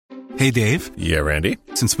Hey, Dave. Yeah, Randy?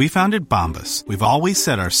 Since we founded Bombas, we've always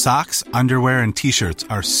said our socks, underwear, and T-shirts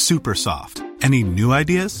are super soft. Any new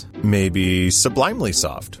ideas? Maybe sublimely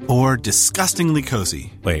soft. Or disgustingly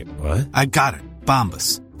cozy. Wait, what? I got it.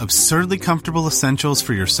 Bombas. Absurdly comfortable essentials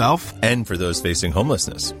for yourself and for those facing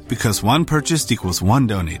homelessness. Because one purchased equals one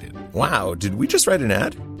donated. Wow, did we just write an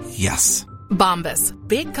ad? Yes. Bombas.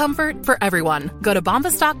 Big comfort for everyone. Go to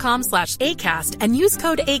bombas.com/ACAST and use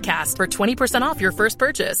code ACAST for 20% off your first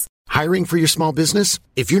purchase. Hiring for your small business?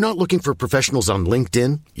 If you're not looking for professionals on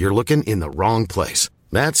LinkedIn, you're looking in the wrong place.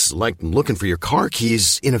 That's like looking for your car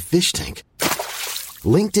keys in a fish tank.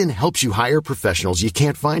 LinkedIn helps you hire professionals you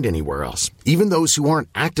can't find anywhere else, even those who aren't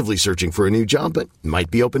actively searching for a new job but might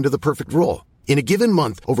be open to the perfect role. In a given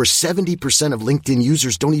month, over 70% of LinkedIn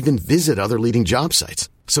users don't even visit other leading job sites.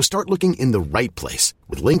 So start looking in the right place.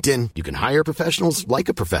 With LinkedIn, you can hire professionals like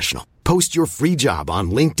a professional. Post your free job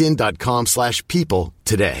on linkedin.com/people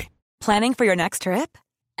today. Planning for your next trip?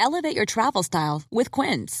 Elevate your travel style with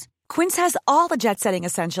Quince. Quince has all the jet-setting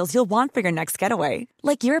essentials you'll want for your next getaway,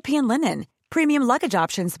 like European linen, premium luggage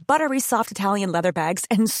options, buttery soft Italian leather bags,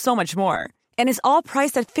 and so much more. And is all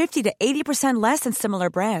priced at 50 to 80% less than similar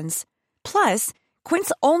brands. Plus,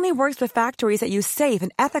 Quince only works with factories that use safe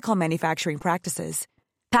and ethical manufacturing practices.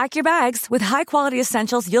 Pack your bags with high-quality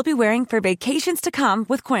essentials you'll be wearing for vacations to come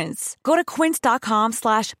with Quince. Go to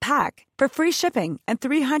quince.com/pack for free shipping and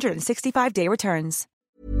 365-day returns.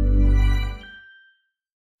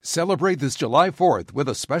 Celebrate this July 4th with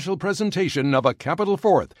a special presentation of A Capital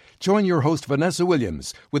Fourth. Join your host Vanessa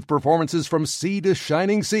Williams with performances from Sea to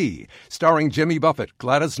Shining Sea, starring Jimmy Buffett,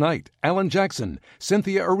 Gladys Knight, Alan Jackson,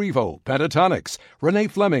 Cynthia Erivo, Pentatonics, Renee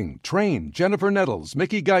Fleming, Train, Jennifer Nettles,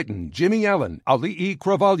 Mickey Guyton, Jimmy Allen, Ali E.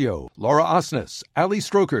 Cravalho, Laura Osnes, Ali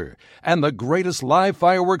Stroker, and the greatest live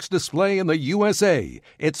fireworks display in the USA.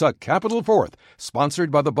 It's A Capital Fourth, sponsored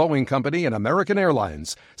by the Boeing Company and American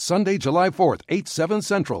Airlines. Sunday, July 4th, 8/7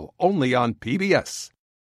 Central. Only on PBS.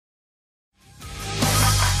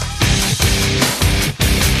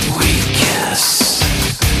 We kiss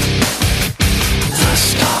the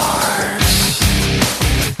stars.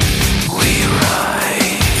 We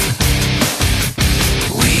ride.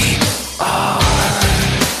 We are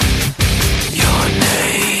your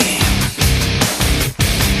name.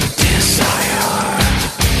 Desire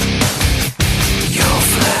your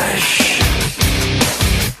flesh.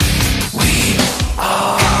 We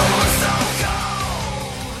are.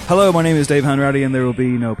 Hello, my name is Dave Hanratty, and there will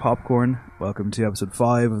be no popcorn. Welcome to episode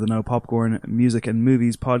 5 of the No Popcorn Music and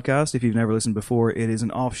Movies podcast. If you've never listened before, it is an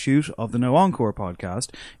offshoot of the No Encore podcast,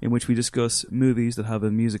 in which we discuss movies that have a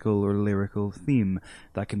musical or lyrical theme.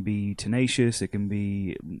 That can be tenacious, it can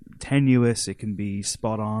be tenuous, it can be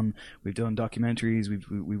spot on. We've done documentaries,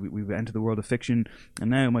 we've entered the world of fiction, and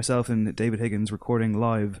now myself and David Higgins, recording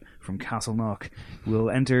live from Castleknock, will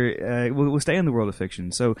we'll stay in the world of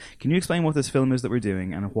fiction. So, can you explain what this film is that we're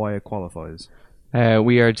doing and why it qualifies?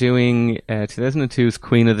 We are doing 2002's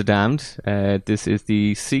Queen of the Damned. This is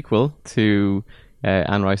the sequel to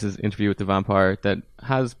Anne Rice's Interview with the Vampire that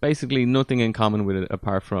has basically nothing in common with it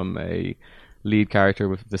apart from a lead character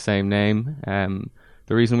with the same name. The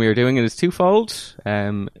reason we are doing it is twofold.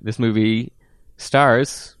 This movie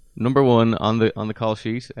stars, number one on the call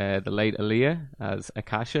sheet, the late Aaliyah as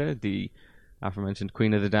Akasha, the aforementioned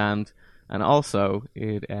Queen of the Damned, and also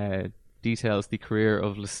it details the career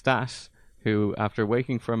of Lestat, who, after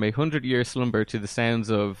waking from a 100-year slumber to the sounds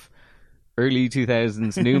of early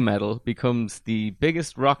 2000s nu metal, becomes the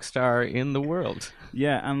biggest rock star in the world.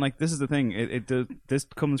 Yeah, and this is the thing. This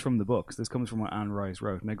comes from the books. This comes from what Anne Rice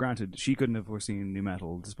wrote. Now, granted, she couldn't have foreseen nu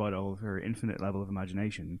metal despite all of her infinite level of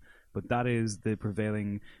imagination, but that is the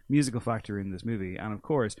prevailing musical factor in this movie. And of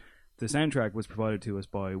course, the soundtrack was provided to us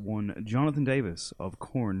by one Jonathan Davis of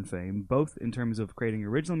Korn fame, both in terms of creating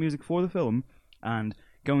original music for the film and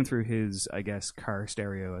going through his, I guess, car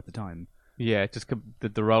stereo at the time. Yeah, just the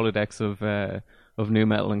Rolodex of nu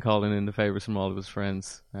metal and calling in the favourites from all of his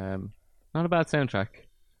friends. Not a bad soundtrack.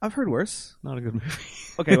 I've heard worse. Not a good movie.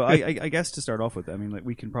 Okay, well, I guess to start off with,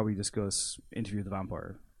 we can probably discuss Interview with the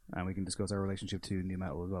Vampire, and we can discuss our relationship to nu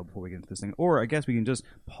metal as well before we get into this thing. Or I guess we can just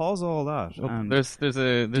pause all that. Well, and there's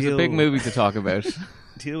a big movie to talk about.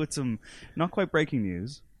 Deal with some not quite breaking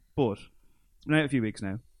news, but been out a few weeks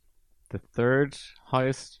now. The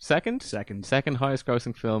second highest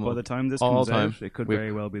grossing film by the time this all comes time. out. It could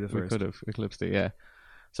very well be the first. We could have eclipsed it, yeah.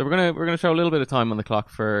 So we're gonna throw a little bit of time on the clock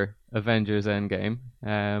for Avengers Endgame.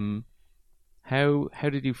 How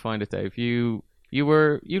did you find it, Dave? You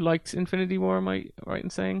liked Infinity War, am I right in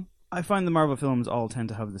saying? I find the Marvel films all tend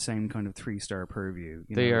to have the same kind of 3-star purview.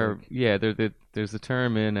 There's a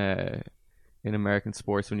term in American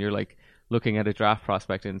sports when you're like looking at a draft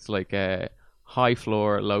prospect and it's like a high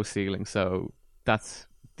floor, low ceiling. So that's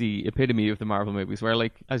the epitome of the Marvel movies, where,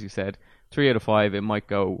 like, as you said, 3 out of 5, it might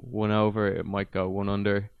go 1 over, it might go 1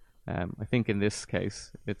 under. I think in this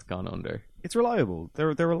case, it's gone under. It's reliable.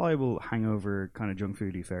 They're reliable hangover kind of junk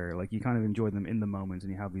foodie fare. Like, you kind of enjoy them in the moment,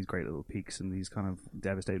 and you have these great little peaks and these kind of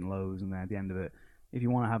devastating lows, and then at the end of it, if you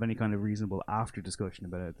want to have any kind of reasonable after discussion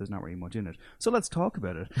about it, there's not really much in it. So let's talk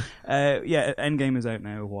about it. Yeah, Endgame is out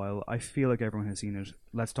now a while. I feel like everyone has seen it.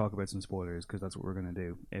 Let's talk about some spoilers, because that's what we're going to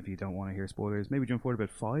do. If you don't want to hear spoilers, maybe jump forward about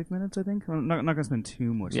 5 minutes, I think. I'm not going to spend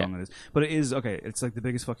too much long on this. But it is, okay, it's like the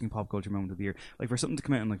biggest fucking pop culture moment of the year. Like, for something to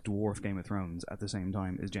come out and like dwarf Game of Thrones at the same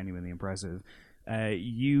time is genuinely impressive. I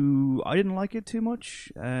didn't like it too much.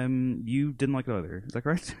 You didn't like it either. Is that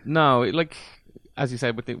correct? No, like, as you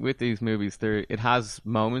said, with these movies, it has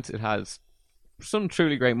moments. It has some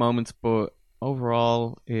truly great moments, but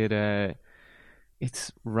overall,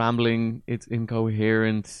 it's rambling. It's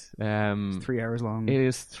incoherent. It's 3 hours long. It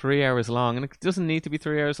is 3 hours long, and it doesn't need to be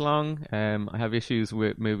 3 hours long. I have issues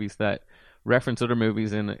with movies that reference other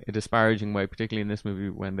movies in a disparaging way, particularly in this movie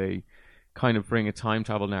when they kind of bring a time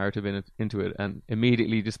travel narrative into it and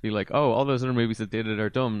immediately just be like, oh, all those other movies that did it are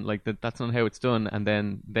dumb. Like, that's not how it's done. And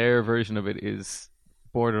then their version of it is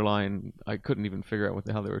borderline. I couldn't even figure out what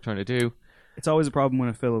the hell they were trying to do. It's always a problem when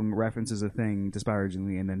a film references a thing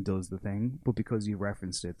disparagingly and then does the thing, but because you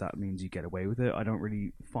referenced it, that means you get away with it. I don't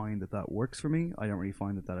really find that works for me. I don't really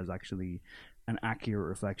find that is actually an accurate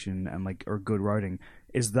reflection and or good writing.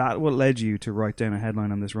 Is that what led you to write down a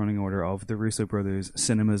headline on this running order of the Russo brothers,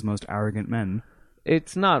 cinema's most arrogant men?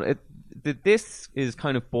 It's not. This is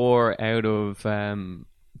kind of bore out of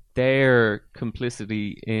their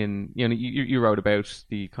complicity in, you wrote about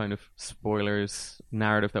the kind of spoilers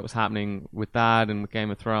narrative that was happening with that and with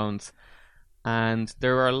Game of Thrones, and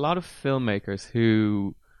there are a lot of filmmakers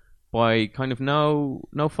who, by kind of no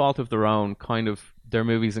fault of their own, kind of their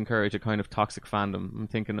movies encourage a kind of toxic fandom. I'm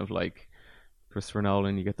thinking of like Christopher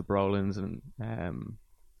Nolan. You get the Brolins, and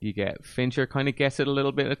you get Fincher kind of gets it a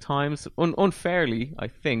little bit at times, unfairly, I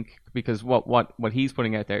think, because what he's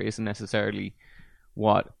putting out there isn't necessarily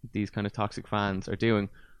what these kind of toxic fans are doing.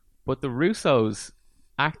 But the Russos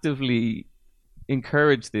actively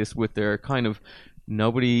encourage this with their kind of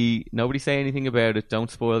nobody say anything about it, don't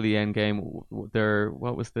spoil the end game.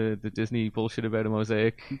 What was the Disney bullshit about a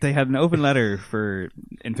mosaic? They had an open letter for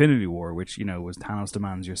Infinity War, which was Thanos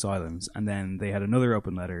demands your silence, and then they had another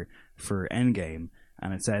open letter for Endgame,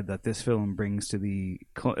 and it said that this film brings to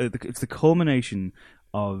it's the culmination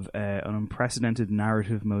of an unprecedented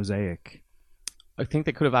narrative mosaic. I think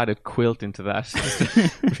they could have added quilt into that.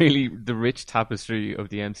 Really, the rich tapestry of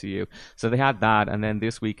the MCU. So they had that, and then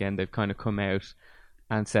this weekend they've kind of come out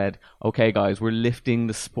and said, okay guys, we're lifting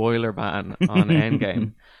the spoiler ban on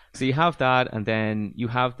Endgame. So you have that, and then you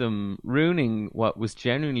have them ruining what was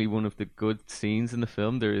genuinely one of the good scenes in the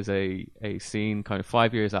film. There is a scene kind of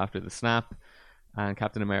 5 years after the snap, and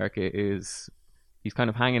Captain America he's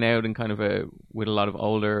kind of hanging out in kind of with a lot of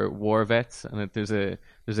older war vets, and there's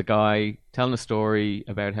a guy telling a story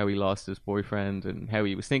about how he lost his boyfriend and how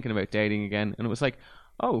he was thinking about dating again, and it was like,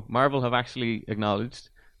 oh, Marvel have actually acknowledged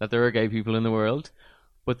that there are gay people in the world.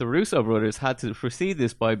 But the Russo brothers had to proceed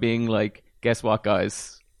this by being like, guess what,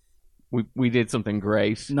 guys? We did something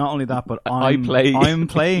great. Not only that, but I'm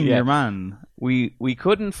playing your man. We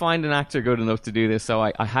couldn't find an actor good enough to do this, so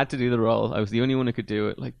I had to do the role. I was the only one who could do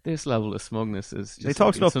it. Like, this level of smugness is just... They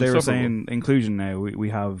talked up, they were saying inclusion now. We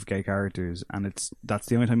have gay characters, and that's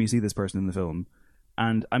the only time you see this person in the film.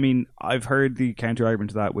 And, I mean, I've heard the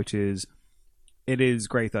counter-argument to that, which is, it is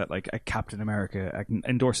great that like a Captain America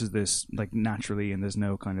endorses this like naturally, and there's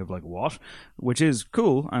no kind of like what, which is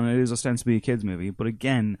cool, and it is ostensibly a kids movie. But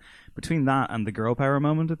again, between that and the girl power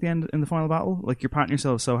moment at the end in the final battle, like, you're patting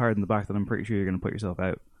yourself so hard in the back that I'm pretty sure you're going to put yourself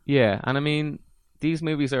out. Yeah, and I mean, these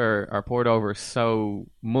movies are poured over so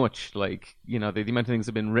much. Like, the amount of things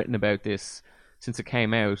have been written about this since it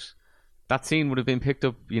came out. That scene would have been picked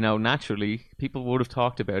up, naturally. People would have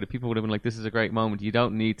talked about it. People would have been like, this is a great moment. You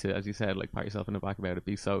don't need to, as you said, like, pat yourself in the back about it.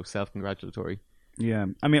 Be so self-congratulatory. Yeah.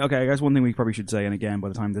 I mean, okay, I guess one thing we probably should say, and again, by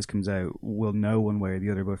the time this comes out, we'll know one way or the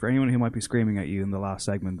other, but for anyone who might be screaming at you in the last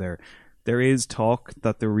segment there is talk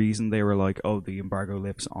that the reason they were like, oh, the embargo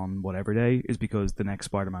lifts on whatever day is because the next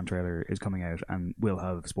Spider-Man trailer is coming out and will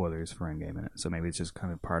have spoilers for Endgame in it. So maybe it's just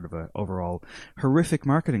kind of part of a overall horrific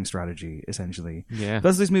marketing strategy, essentially. Yeah.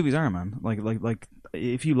 That's what these movies are, man. Like,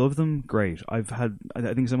 if you love them, great. I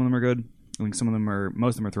think some of them are good. I think most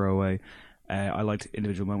of them are throwaway. I liked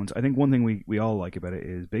individual moments. I think one thing we all like about it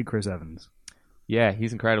is big Chris Evans. Yeah,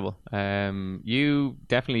 he's incredible. You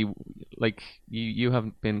definitely you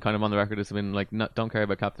haven't been kind of on the record as been like don't care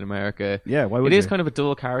about Captain America. Yeah, why would it you? is kind of a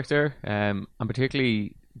dual character, and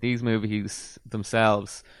particularly these movies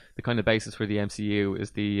themselves. The kind of basis for the MCU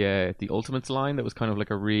is the Ultimates line that was kind of like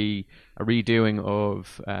a redoing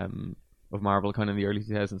of Marvel kind of in the early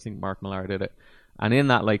 2000s. I think Mark Millar did it, and in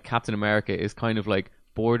that, like, Captain America is kind of like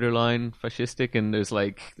borderline fascistic, and there's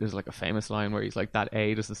like a famous line where he's like, that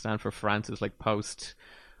A doesn't stand for France. It's like post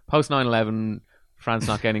 9/11 France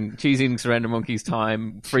not getting cheese eating surrender monkeys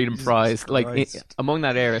time, freedom prize, like among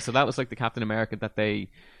that era. So that was like the Captain America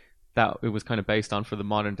that it was kind of based on for the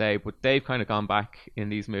modern day. But they've kind of gone back in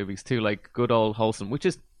these movies to like good old wholesome, which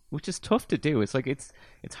is tough to do. It's like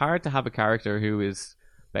it's hard to have a character who is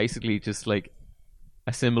basically just like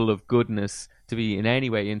a symbol of goodness to be in any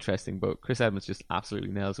way interesting, but Chris Evans just absolutely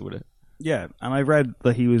nails it with it. Yeah, and I read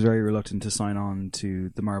that he was very reluctant to sign on to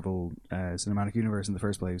the Marvel Cinematic Universe in the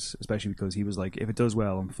first place, especially because he was like, if it does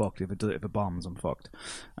well, I'm fucked. If it bombs, I'm fucked.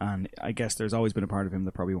 And I guess there's always been a part of him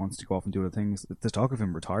that probably wants to go off and do other things. There's talk of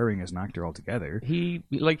him retiring as an actor altogether.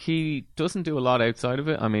 He doesn't do a lot outside of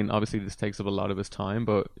it. I mean, obviously this takes up a lot of his time,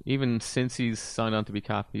 but even since he's signed on to be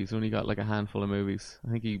Cap, he's only got like a handful of movies.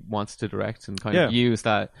 I think he wants to direct and kind of use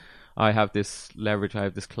that. I have this leverage, I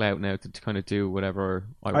have this clout now to kind of do whatever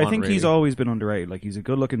I want. I think really. He's always been underrated. Like, he's a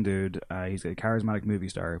good-looking dude. He's a charismatic movie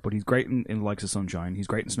star, but he's great in Likes of Sunshine. He's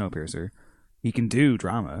great in Snowpiercer. He can do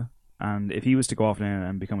drama. And if he was to go off now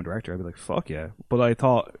and become a director, I'd be like, fuck yeah. But I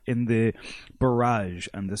thought in the barrage,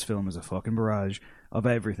 and this film is a fucking barrage of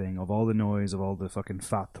everything, of all the noise, of all the fucking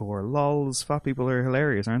fat Thor lols. Fat people are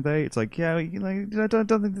hilarious, aren't they? It's like, yeah, I don't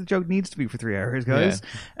think the joke needs to be for 3 hours, guys.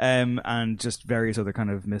 Yeah. And just various other kind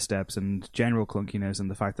of missteps and general clunkiness, and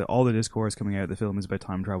the fact that all the discourse coming out of the film is about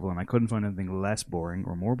time travel, and I couldn't find anything less boring,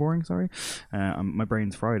 or more boring, sorry. My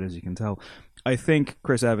brain's fried, as you can tell. I think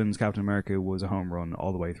Chris Evans' Captain America was a home run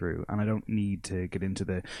all the way through, and I don't need to get into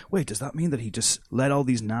the, wait, does that mean that he just let all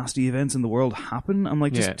these nasty events in the world happen? I'm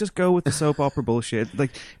like, just go with the soap opera bullshit.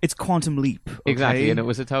 Like, it's Quantum Leap. Okay? Exactly, and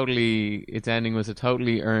its ending was a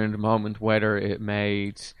totally earned moment, whether it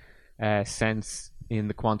made sense in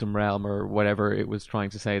the quantum realm or whatever it was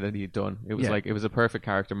trying to say that he had done. It was like, it was a perfect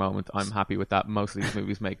character moment. I'm happy with that. Most of these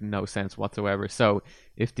movies make no sense whatsoever. So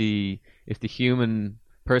if the human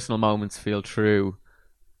personal moments feel true,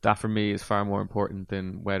 that for me is far more important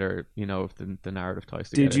than whether, if the narrative ties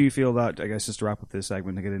together. Did you feel that, I guess just to wrap up this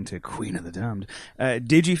segment and get into Queen of the Damned,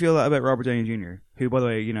 did you feel that about Robert Downey Jr., who, by the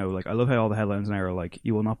way, like, I love how all the headlines now are like,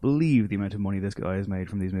 you will not believe the amount of money this guy has made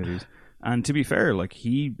from these movies. And to be fair, like,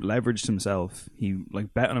 he leveraged himself. He,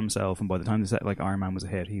 like, bet on himself, and by the time Iron Man was a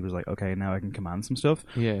hit, he was like, okay, now I can command some stuff.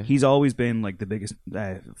 Yeah. He's always been, like, the biggest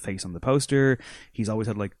face on the poster. He's always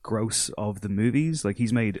had, like, gross of the movies. Like,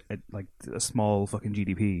 he's made, a small fucking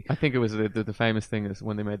GDP. I think it was the famous thing is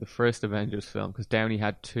when they made the first Avengers film, because Downey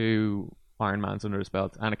had 2 Iron Mans under his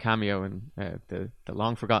belt and a cameo in the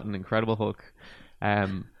long-forgotten Incredible Hulk,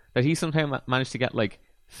 that he somehow managed to get, like,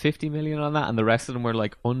 50 million on that, and the rest of them were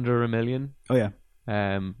like under $1 million. Oh yeah.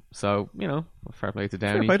 So fair play to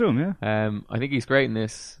Downey. Fair play to him, yeah. I think he's great in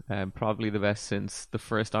this. Probably the best since the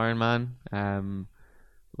first Iron Man.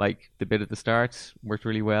 Like, the bit at the start worked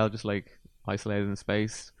really well, just like isolated in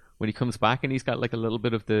space. When he comes back and he's got like a little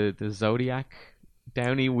bit of the Zodiac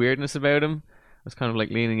Downey weirdness about him, I was kind of like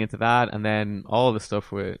leaning into that, and then all the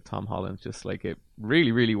stuff with Tom Holland, just like, it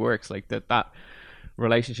really, really works. Like that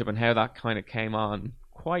relationship and how that kind of came on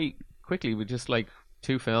quite quickly with just like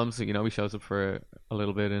 2 films. He shows up for a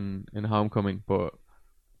little bit in Homecoming, but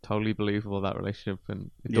totally believable, that relationship,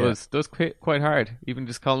 and it does quite hard. Even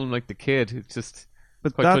just calling him like the kid, it's just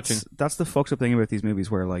quite touching. That's the fucked up thing about these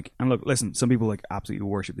movies, where like, and look, listen, some people like absolutely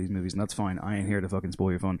worship these movies, and that's fine. I ain't here to fucking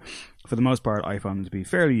spoil your fun. For the most part, I found them to be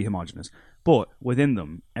fairly homogenous, but within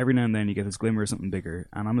them, every now and then you get this glimmer of something bigger,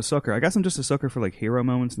 and I'm a sucker. I guess I'm just a sucker for like hero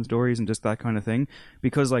moments and stories and just that kind of thing,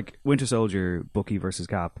 because like Winter Soldier, Bucky versus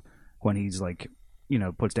Cap, when he's like,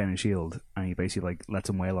 puts down his shield and he basically like lets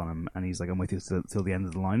him wail on him, and he's like, I'm with you till the end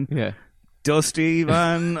of the line. Yeah. Dusty,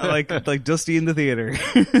 man. like Dusty in the theater.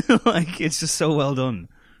 Like, it's just so well done.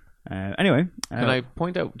 Anyway, can I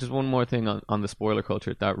point out just one more thing on the spoiler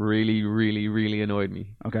culture that really, really, really annoyed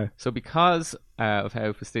me? Okay. So because of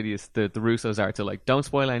how fastidious the Russos are to like, don't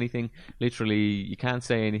spoil anything, literally you can't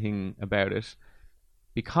say anything about it,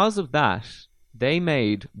 because of that, they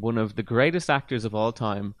made one of the greatest actors of all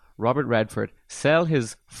time, Robert Redford, sell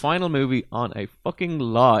his final movie on a fucking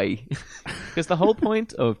lie. Because the whole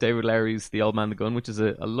point of David Lowery's The Old Man the Gun, which is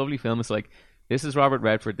a lovely film, is like, this is Robert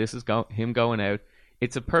Redford, this is him going out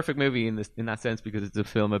it's a perfect movie in that sense because it's a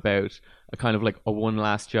film about a kind of like a one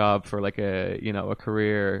last job for like a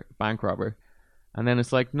career bank robber, and then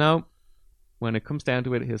it's like no, when it comes down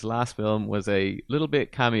to it, his last film was a little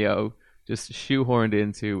bit cameo, just shoehorned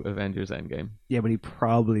into Avengers Endgame. Yeah, but he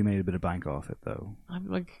probably made a bit of bank off it though. I'm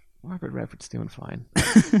like, Robert Redford's doing fine.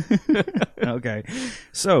 Okay,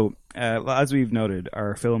 so as we've noted,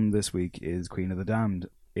 our film this week is Queen of the Damned.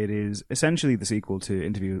 It is essentially the sequel to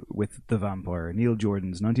Interview with the Vampire, Neil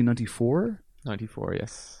Jordan's 1994. 94,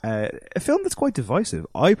 yes. A film that's quite divisive.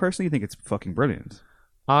 I personally think it's fucking brilliant.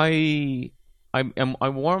 I'm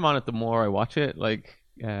warm on it the more I watch it. Like,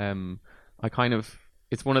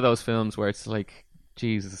 it's one of those films where it's like,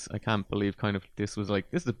 Jesus, I can't believe this was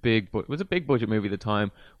a big budget movie at the time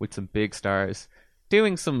with some big stars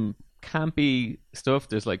doing some campy stuff.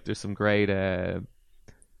 There's some great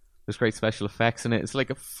special effects in it. It's like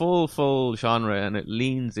a full genre, and it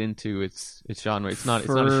leans into its genre. It's not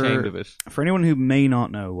ashamed of it. For anyone who may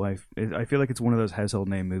not know, I feel like it's one of those household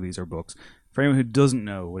name movies or books. For anyone who doesn't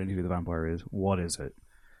know what Interview with the Vampire is, what is it?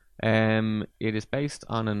 It is based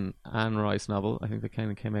on an Anne Rice novel. I think that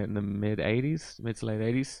kind of came out in the mid to late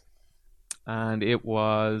 80s, and it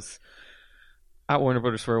was at Warner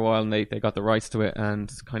Brothers for a while, and they got the rights to it.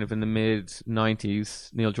 And kind of in the mid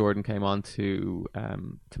 90s, Neil Jordan came on to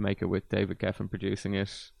make it with David Geffen producing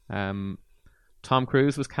it. Tom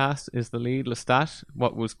Cruise was cast as the lead, Lestat.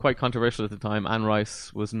 What was quite controversial at the time, Anne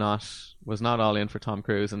Rice was not all in for Tom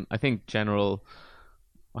Cruise, and I think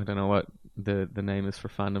I don't know what the name is for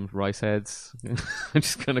fandom, Rice heads. I'm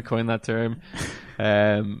just going to coin that term.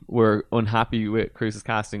 Were unhappy with Cruise's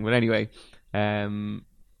casting, but anyway,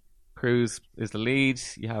 Cruise is the lead.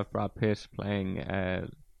 You have Brad Pitt playing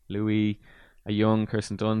Louis. A young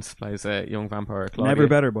Kirsten Dunst plays a young vampire, Claudia. Never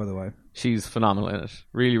better, by the way. She's phenomenal in it.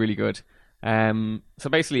 Really, really good. So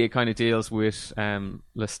basically, it kind of deals with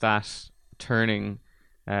Lestat turning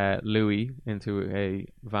Louis into a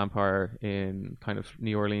vampire in kind of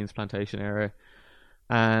New Orleans plantation era,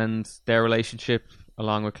 and their relationship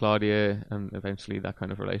along with Claudia, and eventually that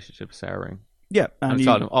kind of relationship souring. Yeah, and it's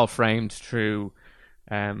all framed through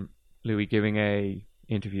Louis giving a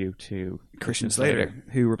interview to Christian Slater,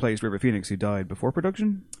 who replaced River Phoenix, who died before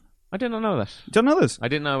production. I did not know that. You don't know this? I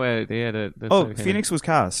didn't know. Phoenix was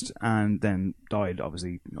cast and then died,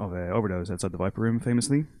 obviously, of an overdose outside the Viper Room,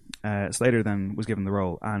 famously. Slater then was given the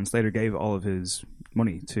role, and Slater gave all of his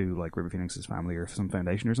money to like River Phoenix's family or some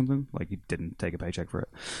foundation or something. Like, he didn't take a paycheck for it.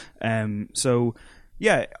 So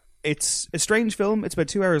yeah, it's a strange film. It's about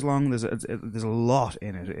 2 hours long. There's a lot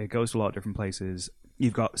in it. It goes to a lot of different places.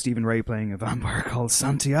 You've got Stephen Ray playing a vampire called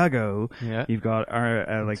Santiago. Yeah. You've got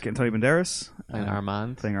Antonio Banderas and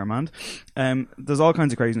Armand playing Armand. There's all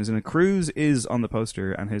kinds of craziness in it. Cruz is on the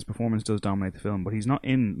poster, and his performance does dominate the film, but he's not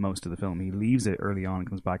in most of the film. He leaves it early on and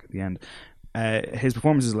comes back at the end. His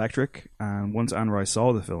performance is electric, and once Anne Rice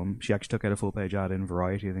saw the film, she actually took out a full-page ad in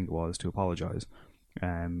Variety, I think it was, to apologise,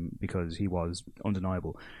 because he was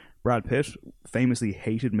undeniable. Brad Pitt famously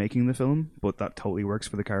hated making the film, but that totally works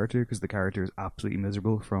for the character because the character is absolutely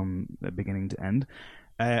miserable from beginning to end.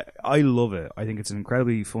 I love it. I think it's an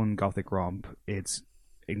incredibly fun gothic romp. It's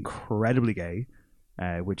incredibly gay,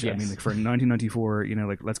 which, yes. I mean, like, for 1994,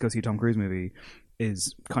 let's go see a Tom Cruise movie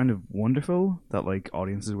is kind of wonderful that like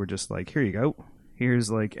audiences were just like, here you go.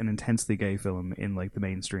 Here's like an intensely gay film in like the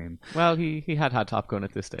mainstream. Well, he had Top Gun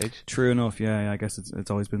at this stage. True enough, yeah. I guess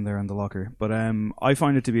it's always been there in the locker. But I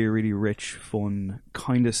find it to be a really rich, fun,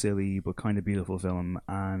 kind of silly but kind of beautiful film,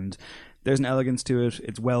 and there's an elegance to it.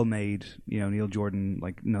 It's well made. Neil Jordan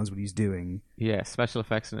like knows what he's doing. Yeah, special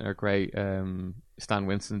effects in it are great. Stan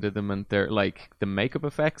Winston did them, and they're like the makeup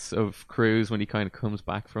effects of Cruise when he kind of comes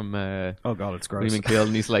back from oh god, it's gross. Being killed,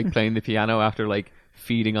 and he's like playing the piano after like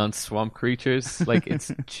feeding on swamp creatures. Like, it's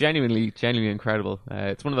genuinely incredible.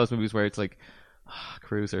 It's one of those movies where it's like,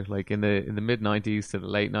 Cruiser, like in the mid 90s to the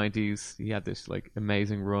late 90s, he had this like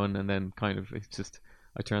amazing run, and then kind of it's just,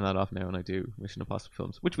 I turn that off now and I do Mission Impossible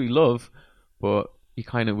films, which we love, but you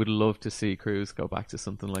kind of would love to see Cruise go back to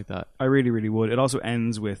something like that. I really, really would. It also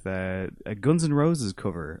ends with a Guns N' Roses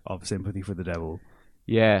cover of Sympathy for the Devil.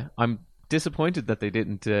 Yeah, I'm disappointed that they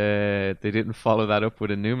didn't follow that up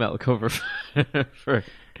with a new metal cover for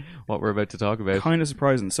what we're about to talk about. Kind of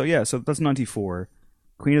surprising. So yeah, so that's 94.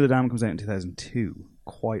 Queen of the Damned comes out in 2002,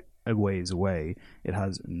 quite a ways away. It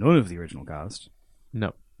has none of the original cast.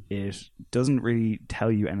 No. It doesn't really tell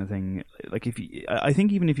you anything. Like, I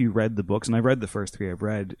think even if you read the books, and I've read the first three, I've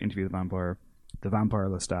read Interview with the Vampire,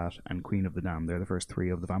 Lestat, and Queen of the Damned. They're the first three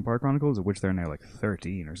of the Vampire Chronicles, of which there are now like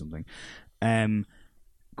 13 or something.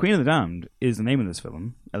 Queen of the Damned is the name of this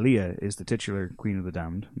film. Aaliyah is the titular Queen of the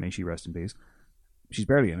Damned. May she rest in peace. She's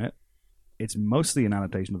barely in it. It's mostly an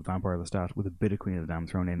adaptation of The Vampire Lestat with a bit of Queen of the Damned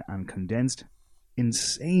thrown in and condensed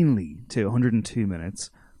insanely to 102 minutes.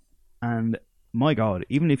 And my God,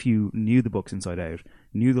 even if you knew the books inside out,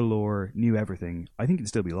 knew the lore, knew everything, I think you'd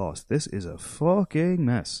still be lost. This is a fucking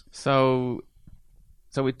mess. So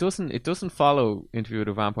it doesn't follow Interview with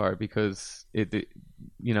a Vampire because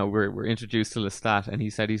we're introduced to Lestat and he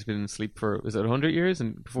said he's been asleep for, is it 100 years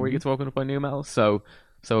and before he gets woken up by new metal. So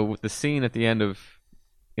the scene at the end of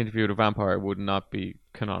Interview with a Vampire would not be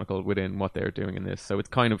canonical within what they're doing in this. So it's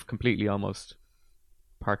kind of completely almost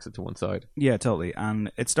parks it to one side. Yeah, totally.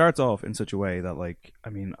 And it starts off in such a way that, like, I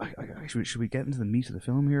mean, should we get into the meat of the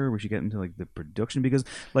film here, or we should get into like the production? Because,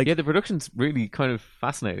 like, yeah, the production's really kind of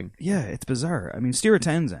fascinating. Yeah, it's bizarre. I mean, Stuart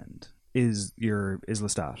Townsend is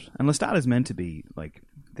Lestat, and Lestat is meant to be like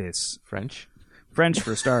this French for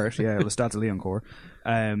a start. Yeah, Lestat's a Leoncourt,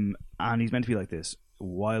 and he's meant to be like this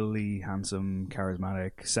wildly handsome,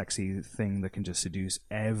 charismatic, sexy thing that can just seduce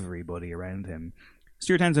everybody around him.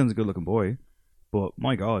 Stuart Townsend's a good-looking boy. But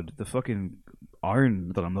my God, the fucking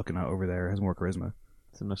Iron that I'm looking at over there has more charisma.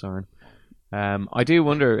 It's a nut Iron. I do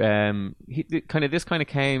wonder. This kind of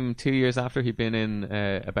came 2 years after he'd been in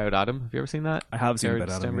About Adam. Have you ever seen that? I have seen About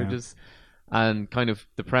Adam. Yeah. And kind of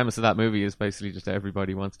the premise of that movie is basically just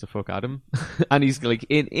everybody wants to fuck Adam, and he's like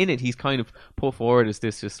in it. He's kind of put forward as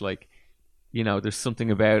this just like, there's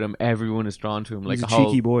something about him. Everyone is drawn to him. Like he's a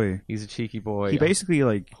cheeky boy. He's a cheeky boy. He basically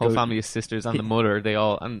like whole family of sisters and the mother. They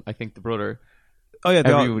all, and I think the brother. Oh yeah,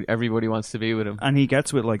 everybody wants to be with him, and he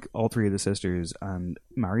gets with like all three of the sisters and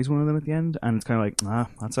marries one of them at the end. And it's kind of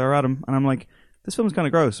like, that's our Adam. And I'm like, this film's kind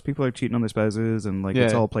of gross. People are cheating on their spouses, and like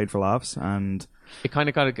it's all played for laughs. And it kind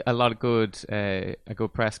of got a lot of good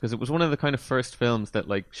press because it was one of the kind of first films that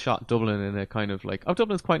like shot Dublin in a kind of like,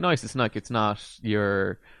 Dublin's quite nice. It's not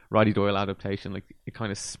your Roddy Doyle adaptation. Like it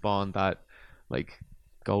kind of spawned that like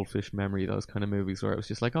Goldfish Memory, those kind of movies where it was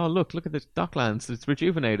just like, oh look at the Docklands, it's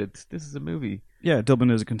rejuvenated, this is a movie. Yeah,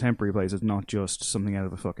 Dublin is a contemporary place. It's not just something out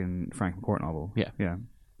of a fucking Frank McCourt novel. Yeah.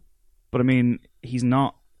 But I mean, he's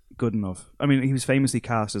not good enough. I mean, he was famously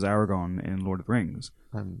cast as Aragorn in Lord of the Rings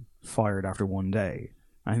and fired after one day.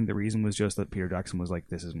 I think the reason was just that Peter Jackson was like,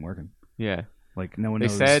 this isn't working. Yeah. Like, no one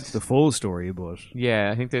knows the full story, but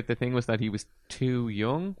yeah, I think that the thing was that he was too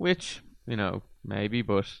young, which, maybe,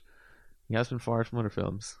 but he has been fired from other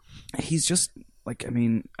films. He's just, like, I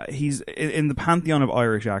mean, he's in the pantheon of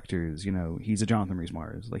Irish actors, he's a Jonathan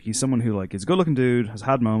Rhys-Meyers. Like, he's someone who, like, is a good-looking dude, has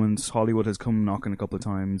had moments, Hollywood has come knocking a couple of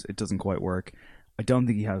times, it doesn't quite work. I don't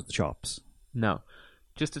think he has the chops. No.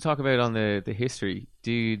 Just to talk about on the history,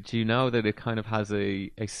 do you know that it kind of has a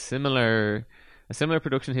similar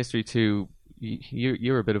production history to...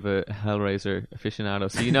 You're a bit of a Hellraiser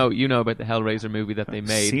aficionado, so you know about the Hellraiser movie that they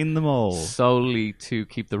made. Seen them all solely to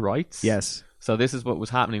keep the rights. Yes. So this is what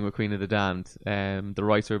was happening with Queen of the Damned. The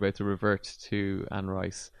rights are about to revert to Anne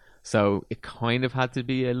Rice. So it kind of had to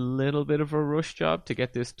be a little bit of a rush job to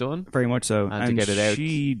get this done. Very much so. And to get it out.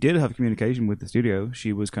 She did have communication with the studio.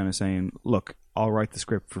 She was kind of saying, look, I'll write the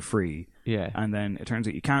script for free. Yeah. And then it turns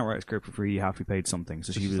out you can't write a script for free. You have to be paid something.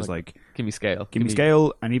 So she was like, give me scale. Give me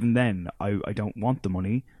scale. And even then, I don't want the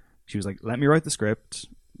money. She was like, let me write the script.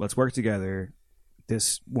 Let's work together.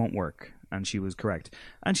 This won't work. And she was correct.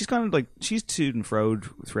 And she's kind of like, she's toed and froed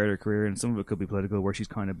throughout her career, and some of it could be political, where she's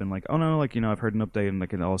kind of been like, oh no, like, I've heard an update and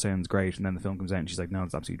like it all sounds great, and then the film comes out and she's like, no,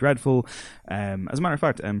 it's absolutely dreadful. As a matter of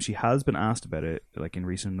fact, she has been asked about it, like in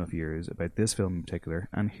recent enough years, about this film in particular,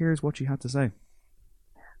 and here's what she had to say.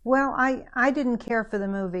 Well, I didn't care for the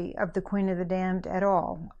movie of The Queen of the Damned at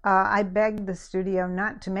all. I begged the studio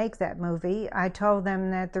not to make that movie. I told them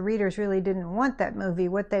that the readers really didn't want that movie.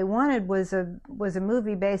 What they wanted was a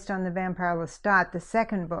movie based on The Vampire Lestat, the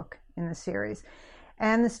second book in the series.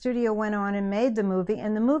 And the studio went on and made the movie,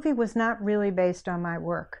 and the movie was not really based on my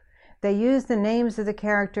work. They used the names of the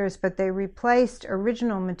characters, but they replaced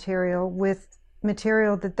original material with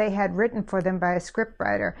material that they had written for them by a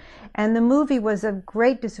scriptwriter. And the movie was a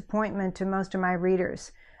great disappointment to most of my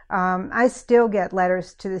readers. I still get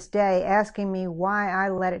letters to this day asking me why I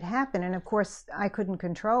let it happen. And of course, I couldn't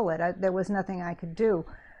control it. There was nothing I could do.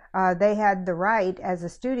 They had the right as a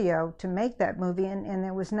studio to make that movie, and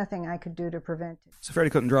there was nothing I could do to prevent it. So fairly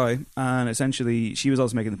cut and dry. And essentially, she was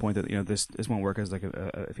also making the point that, this won't work as like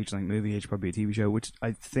a feature-length movie. It should probably be a TV show, which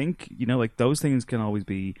I think, like those things can always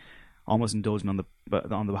be almost indulging on the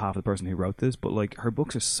behalf of the person who wrote this, but like her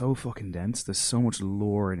books are so fucking dense. There's so much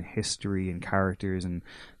lore and history and characters and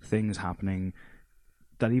things happening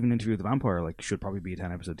that even Interview with the Vampire like should probably be a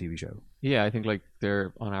 10-episode TV show. Yeah, I think like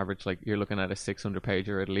they're on average like you're looking at a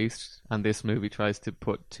 600-pager at least, and this movie tries to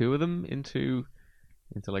put two of them into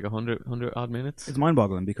into like 100 odd minutes. It's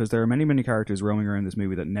mind-boggling because there are many characters roaming around this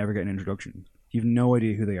movie that never get an introduction. You have no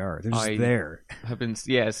idea who they are. They're just there. I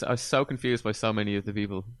was so confused by so many of the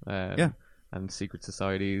people. And secret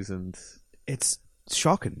societies, and it's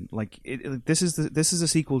shocking. Like this is a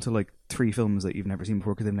sequel to like 3 films that you've never seen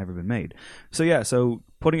before because they've never been made. So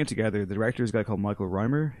putting it together, the director is a guy called Michael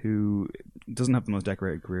Reimer, who doesn't have the most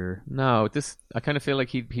decorated career. No, I kind of feel like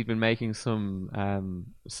he'd been making some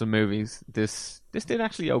movies. This did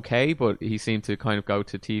actually okay, but he seemed to kind of go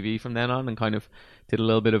to TV from then on and kind of did a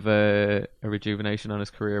little bit of a rejuvenation on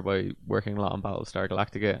his career by working a lot on Battlestar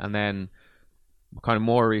Galactica, and then kind of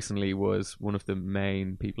more recently was one of the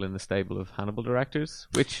main people in the stable of Hannibal directors,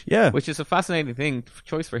 which is a fascinating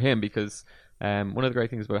choice for him, because one of the great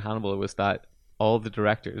things about Hannibal was that all the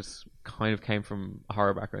directors kind of came from a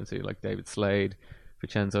horror background, so like David Slade,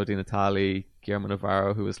 Vincenzo Di Natale, Guillermo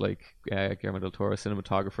Navarro, who was like Guillermo del Toro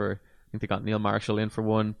cinematographer. I think they got Neil Marshall in for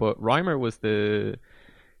one, but Reimer was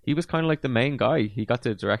he was kind of like the main guy. He got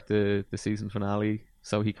to direct the season finale,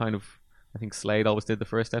 so he kind of, I think Slade always did the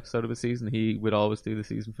first episode of a season. He would always do the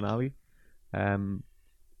season finale.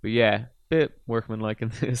 But yeah, bit workmanlike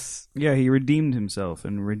in this. Yeah, he redeemed himself,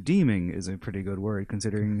 and redeeming is a pretty good word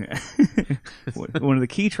considering one of the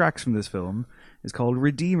key tracks from this film is called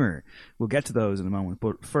Redeemer. We'll get to those in a moment,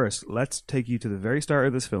 but first, let's take you to the very start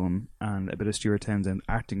of this film and a bit of Stuart Townsend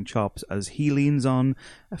acting chops as he leans on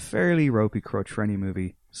a fairly ropey crutch for any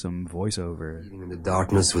movie, some voiceover. Living in the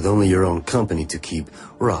darkness with only your own company to keep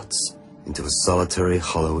rots into a solitary,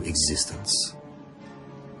 hollow existence.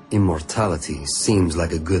 Immortality seems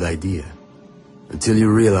like a good idea, until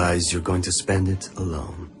you realize you're going to spend it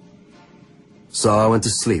alone. So I went to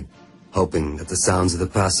sleep, hoping that the sounds of the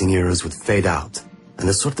passing eras would fade out, and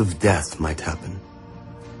a sort of death might happen.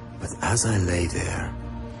 But as I lay there,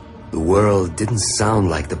 the world didn't sound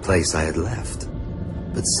like the place I had left,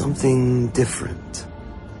 but something different.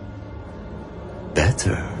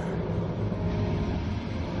 Better.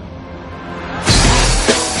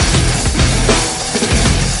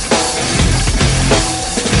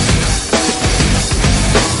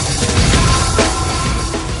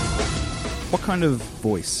 What kind of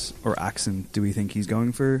voice or accent do we think he's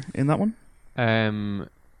going for in that one?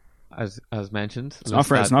 As mentioned, it's not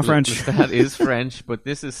French. That is French, but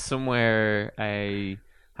this is somewhere a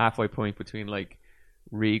halfway point between like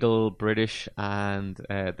regal British and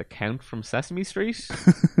the Count from Sesame Street.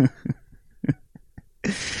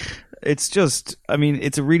 It's just, I mean,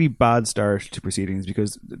 it's a really bad start to proceedings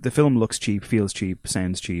because the film looks cheap, feels cheap,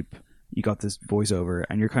 sounds cheap. You got this voiceover,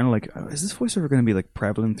 and you're kind of like, oh, is this voiceover going to be like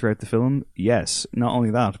prevalent throughout the film? Yes, not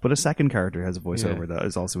only that, but a second character has a voiceover that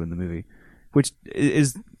is also in the movie, which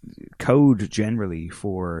is code generally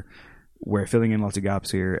for we're filling in lots of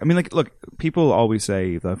gaps here. I mean, like, look, people always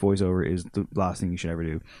say that voiceover is the last thing you should ever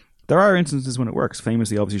do. There are instances when it works,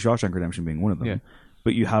 famously, obviously, Shawshank Redemption being one of them. Yeah.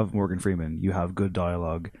 But you have Morgan Freeman, you have good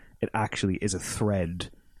dialogue. It actually is a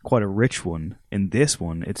thread, quite a rich one. In this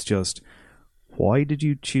one, it's just, why did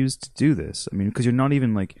you choose to do this? I mean, because you're not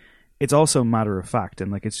even like, it's also matter of fact,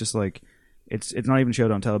 and like it's just like, it's not even show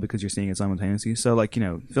don't tell because you're seeing it simultaneously. So like, you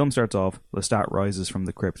know, film starts off, Lestat rises from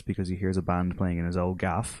the crypt because he hears a band playing in his old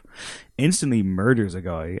gaff, instantly murders a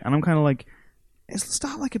guy, and I'm kind of like, is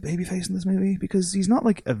Lestat like a babyface in this movie? Because he's not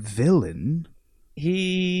like a villain.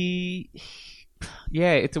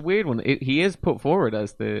 Yeah, it's a weird one. He is put forward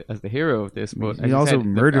as the hero of this, but he also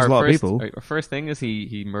murders a lot of people. Our first thing is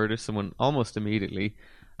he murders someone almost immediately,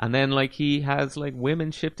 and then like he has like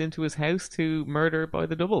women shipped into his house to murder by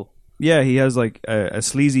the double. Yeah, he has like a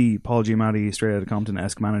sleazy Paul Giamatti, Straight Outta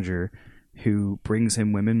Compton-esque manager who brings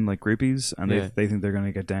him women like groupies, and they think they're going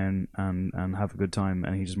to get down and have a good time,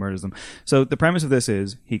 and he just murders them. So the premise of this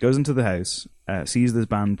is he goes into the house, sees this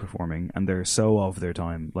band performing, and they're so of their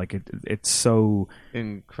time. Like it's so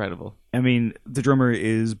incredible. I mean, the drummer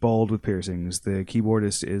is bald with piercings. The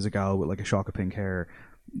keyboardist is a gal with like a shock of pink hair.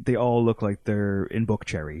 They all look like they're in Buck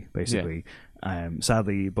Cherry, basically. Yeah.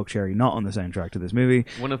 Sadly, Buck Cherry not on the soundtrack to this movie.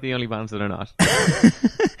 One of the only bands that are not.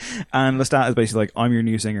 And Lestat is basically like, I'm your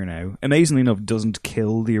new singer now. Amazingly enough, doesn't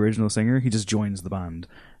kill the original singer. He just joins the band.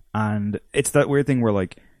 And it's that weird thing where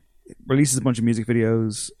like, releases a bunch of music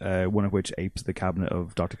videos, one of which apes the cabinet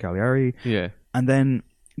of Dr. Caligari. Yeah. And then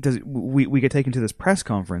we get taken to this press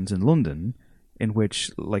conference in London in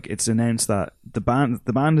which like it's announced that the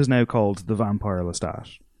band is now called the Vampire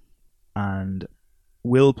Lestat and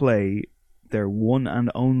will play their one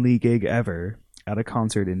and only gig ever at a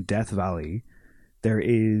concert in Death Valley. There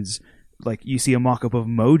is like you see a mock-up of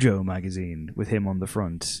Mojo magazine with him on the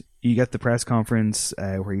front. You get the press conference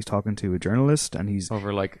where he's talking to a journalist, and he's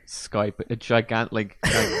over like Skype, a gigantic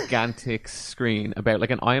screen, about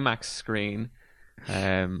like an IMAX screen.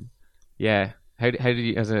 Yeah. How did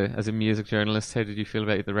you, as a music journalist, how did you feel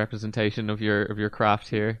about the representation of your craft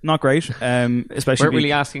here? Not great, especially weren't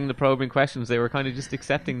really asking the probing questions. They were kind of just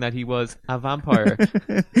accepting that he was a vampire.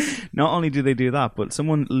 Not only do they do that, but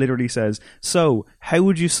someone literally says, "So, how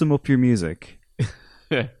would you sum up your music?"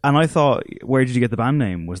 And I thought, where did you get the band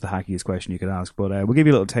name? Was the hackiest question you could ask. But we'll give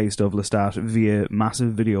you a little taste of Lestat via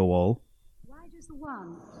massive video wall. Why just the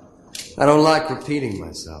one? I don't like repeating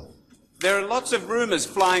myself. There are lots of rumours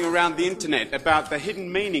flying around the internet about the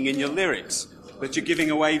hidden meaning in your lyrics, that you're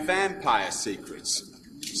giving away vampire secrets.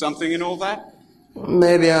 Something in all that?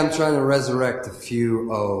 Maybe I'm trying to resurrect a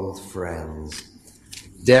few old friends,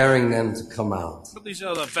 daring them to come out. But these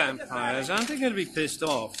other vampires, aren't they going to be pissed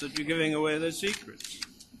off that you're giving away their secrets?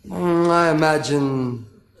 I imagine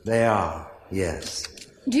they are, yes.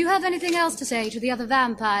 Do you have anything else to say to the other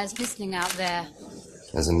vampires listening out there?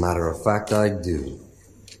 As a matter of fact, I do.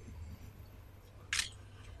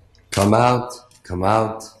 Come out,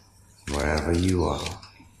 wherever you are.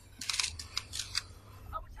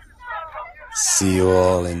 See you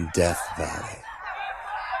all in Death Valley.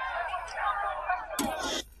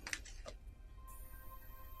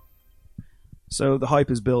 So the hype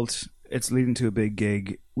is built. It's leading to a big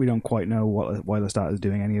gig. We don't quite know why Lestat is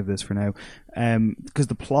doing any of this for now, because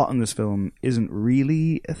the plot in this film isn't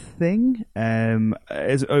really a thing.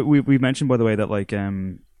 We mentioned, by the way, that like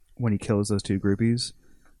when he kills those two groupies,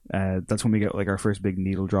 that's when we get like our first big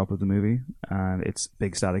needle drop of the movie, and it's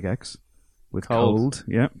Big Static X with Cold.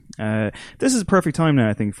 Yeah, this is a perfect time now,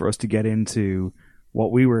 I think, for us to get into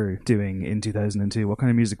what we were doing in 2002, what kind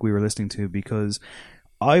of music we were listening to, because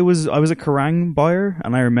I was a Kerrang buyer,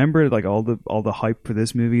 and I remember like all the hype for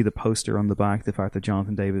this movie, the poster on the back, the fact that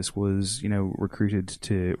Jonathan Davis was, recruited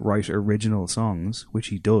to write original songs, which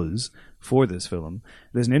he does for this film.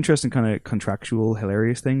 There's an interesting kind of contractual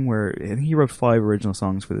hilarious thing where I think he wrote 5 original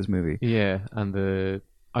songs for this movie. Yeah, and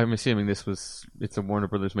I'm assuming it's a Warner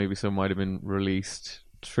Brothers movie, so it might have been released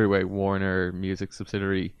through a Warner Music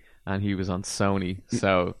subsidiary, and he was on Sony,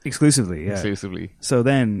 so exclusively. So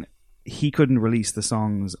then he couldn't release the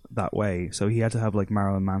songs that way, so he had to have like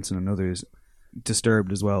Marilyn Manson and others,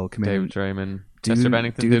 Disturbed as well, come David in. Drayman, do Chester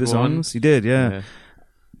Bennington do did the songs. one. He did, yeah.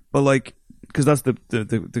 But like, because that's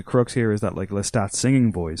the crux here, is that like Lestat's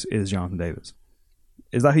singing voice is Jonathan Davis.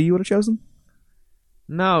 Is that who you would have chosen?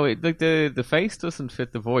 No, the face doesn't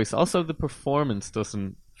fit the voice. Also, the performance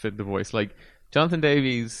doesn't fit the voice. Like Jonathan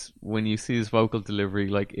Davis, when you see his vocal delivery,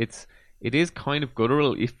 like it is kind of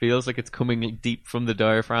guttural. It feels like it's coming deep from the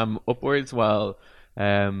diaphragm upwards, while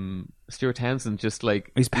Stuart Townsend just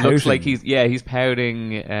like he's pouting. Looks like he's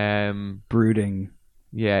pouting, brooding.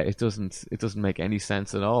 Yeah, it doesn't make any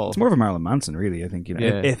sense at all. It's more of a Marilyn Manson, really, I think,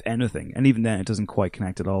 if anything. And even then, it doesn't quite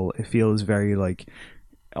connect at all. It feels very like,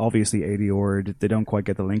 obviously Adeord. They don't quite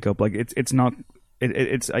get the link up. Like it's not.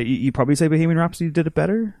 It's you probably say Bohemian Rhapsody did it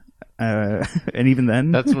better. And even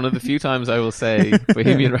then, that's one of the few times I will say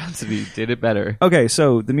Bohemian Rhapsody did it better. Okay,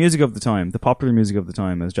 so the music of the time, the popular music of the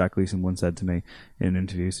time, as Jack Gleason once said to me in an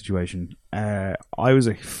interview situation, I was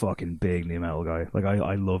a fucking big nu metal guy. Like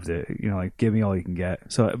I loved it. Like give me all you can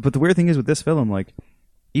get. So, but the weird thing is with this film, like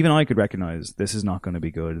even I could recognize this is not going to be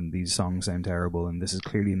good, and these songs sound terrible, and this is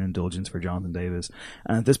clearly an indulgence for Jonathan Davis.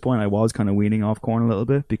 And at this point, I was kind of weaning off Korn a little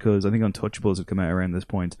bit, because I think Untouchables had come out around this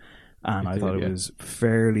point, and I thought it was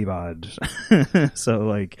fairly bad. So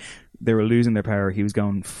like they were losing their power. He was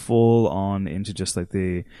going full on into just like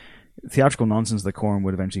the theatrical nonsense that Korn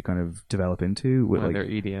would eventually kind of develop into with like their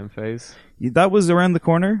EDM phase. That was around the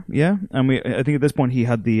corner, yeah. And I think at this point he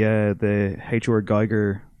had the H.R.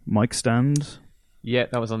 Geiger mic stand. Yeah,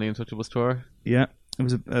 that was on the Untouchables tour. Yeah, it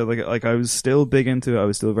was like I was still big into it. I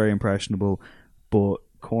was still very impressionable, but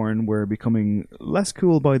Korn were becoming less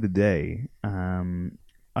cool by the day.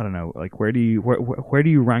 I don't know. Like, where do you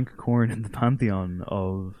rank Korn in the pantheon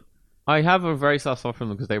of? I have a very soft spot for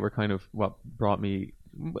them because they were kind of what brought me,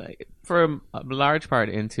 for a large part,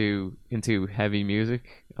 into heavy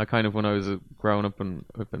music. I kind of, when I was growing up and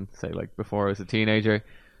say like before I was a teenager,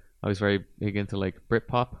 I was very big into like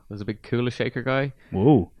Britpop. I was a big Kula Shaker guy.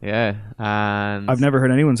 Whoa. Yeah, and I've never heard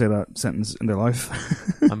anyone say that sentence in their life.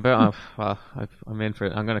 I'm in for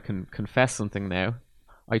it. I'm going to confess something now.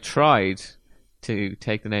 I tried to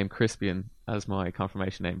take the name Crispian as my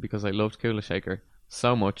confirmation name because I loved Kula Shaker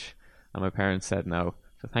so much, and my parents said no.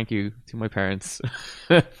 So thank you to my parents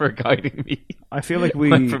for guiding me. I feel like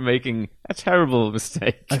we for making a terrible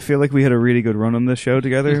mistake. I feel like we had a really good run on this show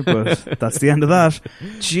together, but that's the end of that.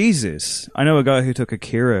 Jesus. I know a guy who took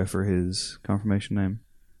Akira for his confirmation name.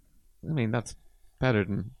 I mean, that's better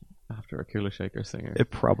than after a Kula Shaker singer.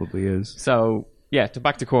 It probably is. So, yeah,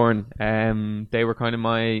 back to Korn. They were kind of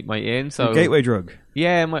my in. So a gateway drug.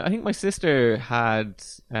 Yeah, I think my sister had...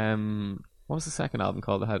 what was the second album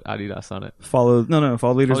called that had Adidas on it? Follow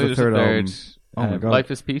Leaders the third album. Oh my god.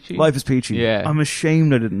 Life is Peachy? Life is Peachy. Yeah. I'm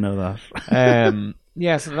ashamed I didn't know that.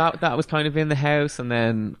 Yeah, so that was kind of in the house, and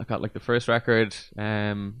then I got like the first record,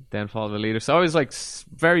 then Follow the Leader. So I was like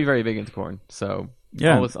very, very big into Korn. So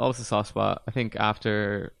yeah, always a soft spot. I think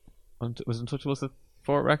after was Untouchables the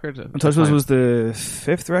fourth record? Untouchables was the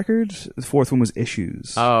fifth record. The fourth one was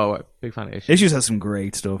Issues. Oh, big fan of Issues. Issues has some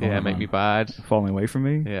great stuff. Yeah, Make Me Bad, Falling Away From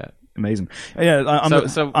Me. Yeah. Amazing. Yeah,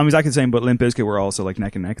 I'm exactly the same, but Limp Bizkit were also like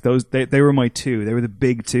neck and neck. They were my two. They were the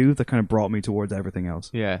big two that kind of brought me towards everything else.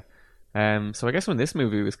 Yeah. So I guess when this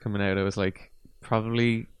movie was coming out, I was like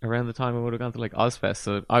probably around the time I would have gone to like Ozfest.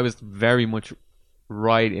 So I was very much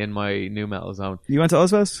right in my new metal zone. You went to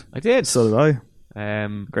Ozfest? I did. So did I.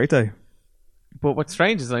 Great day. But what's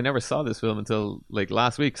strange is I never saw this film until like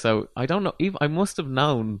last week. So I don't know. I must have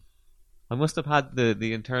known. I must have had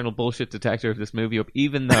the internal bullshit detector of this movie up,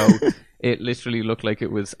 even though it literally looked like it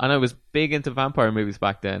was... And I was big into vampire movies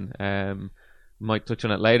back then. Might touch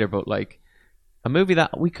on it later, but like a movie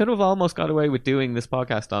that we could have almost got away with doing this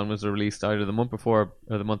podcast on was released either the month before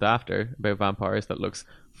or the month after, about vampires, that looks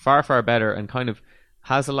far, far better and kind of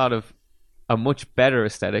has a much better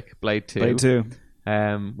aesthetic, Blade 2. Blade 2.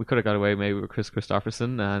 We could have got away maybe with Chris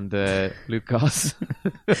Christopherson and Luke Goss.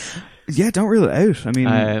 Yeah, don't rule it out. I mean,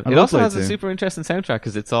 it also has a super interesting soundtrack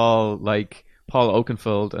because it's all like Paul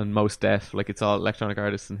Oakenfold and Mos Def, like it's all electronic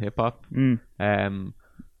artists and hip hop. But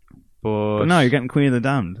no, you're getting Queen of the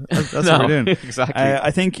Damned. That's no, what we're doing. Exactly.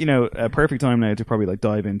 I think a perfect time now to probably like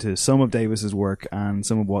dive into some of Davis's work and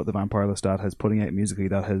some of what the Vampire Lestat has putting out musically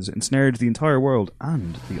that has ensnared the entire world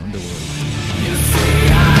and the underworld. You see,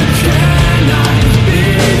 I cannot be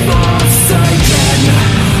forsaken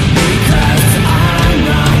because I'm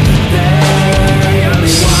not the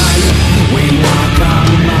only one. We walk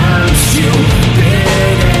amongst you,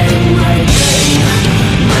 bidding, raping.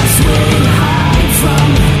 Must we hide from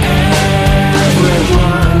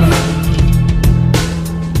everyone?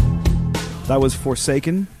 That was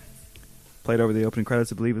Forsaken. Played over the opening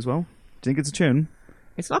credits, I believe, as well. Do you think it's a tune?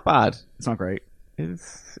 It's not bad. It's not great.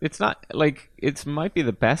 It's not like it might be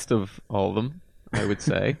the best of all of them, I would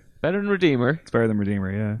say. Better than Redeemer. It's better than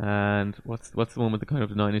Redeemer, yeah. And what's the one with the kind of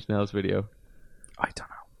the 9 Inch Nails video? I don't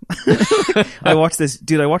know. I watched this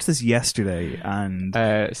yesterday, and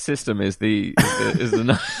System is the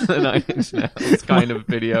 9 Inch Nails kind of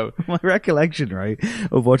video. My recollection, right,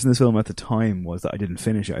 of watching this film at the time was that I didn't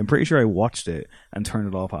finish it. I'm pretty sure I watched it and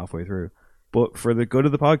turned it off halfway through. But for the good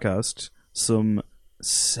of the podcast, some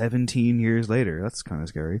 17 years later, that's kind of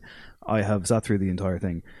scary, I have sat through the entire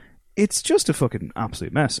thing. It's just a fucking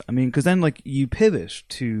absolute mess. I mean, because then like you pivot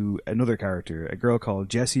to another character, a girl called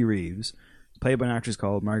Jessie Reeves, played by an actress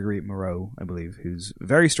called Marguerite Moreau, I believe, who's a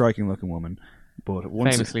very striking looking woman, but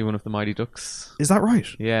famously one of the Mighty Ducks. Is that right?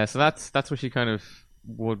 Yeah, so that's what she kind of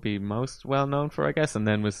would be most well known for, I guess, and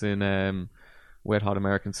then was in Wet Hot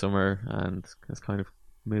American Summer and has kind of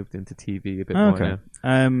moved into TV a bit more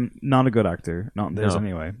now. Not a good actor, not in this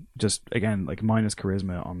anyway. Just again, like minus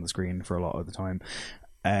charisma on the screen for a lot of the time.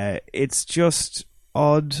 It's just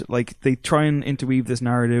odd. Like they try and interweave this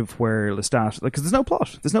narrative where Lestat, like, because there's no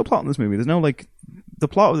plot. There's no plot in this movie. There's no like. The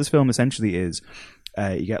plot of this film essentially is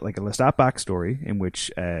you get like a Lestat backstory in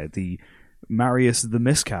which the Marius the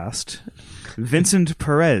miscast, Vincent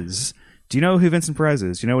Perez. Do you know who Vincent Perez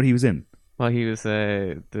is? Do you know what he was in? Well, he was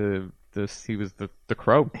the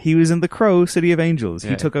Crow. He was in The Crow, City of Angels.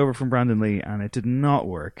 Yeah. He took over from Brandon Lee, and it did not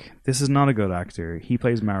work. This is not a good actor. He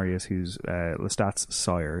plays Marius, who's Lestat's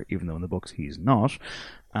sire, even though in the books he's not.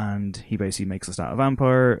 And he basically makes Lestat a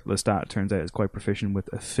vampire. Lestat turns out is quite proficient with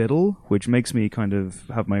a fiddle, which makes me kind of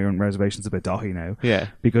have my own reservations about Dahi now. Yeah.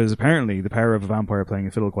 Because apparently the power of a vampire playing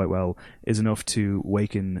a fiddle quite well is enough to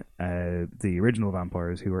waken the original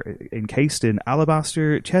vampires who are encased in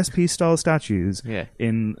alabaster chess piece style statues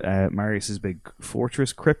in Marius's big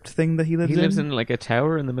fortress crypt thing that he lives in. He lives in like a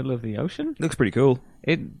tower in the middle of the ocean. Looks pretty cool.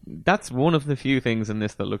 That's one of the few things in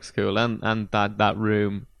this that looks cool, and that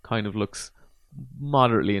room kind of looks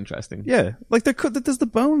moderately interesting. Yeah, like there's the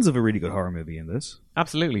bones of a really good horror movie in this.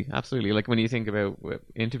 Absolutely. Like when you think about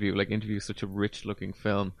Interview, like Interview is such a rich looking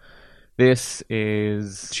film This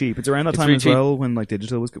is cheap. It's around that time as well when like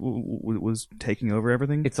digital was taking over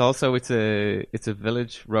everything. It's also it's a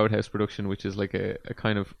Village Roadhouse production, which is like a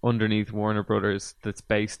kind of underneath Warner Brothers that's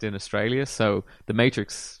based in Australia. So The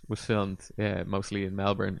Matrix was filmed mostly in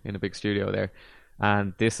Melbourne in a big studio there,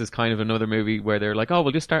 and this is kind of another movie where they're like, oh,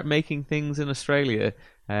 we'll just start making things in Australia.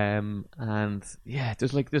 And yeah,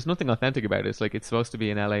 there's nothing authentic about it. It's like it's supposed to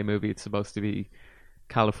be an LA movie. It's supposed to be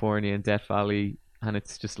California and Death Valley. And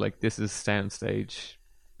it's just like, this is soundstage,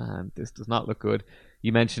 and this does not look good.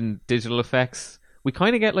 You mentioned digital effects. We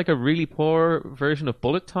kind of get like a really poor version of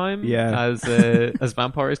Bullet Time, as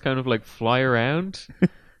vampires kind of like fly around.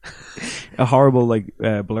 A horrible like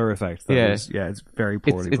blur effect. It's very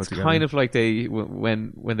poorly put together. It's kind of like they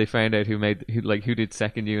when they found out who did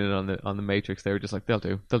second unit on the Matrix, they were just like,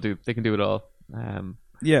 they can do it all.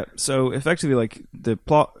 Yeah, so effectively, like, the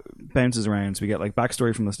plot bounces around. So we get, like,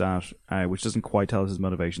 backstory from Lestat, which doesn't quite tell us his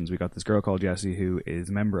motivations. We got this girl called Jessie, who is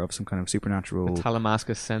a member of some kind of supernatural... The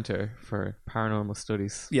Talamasca Center for Paranormal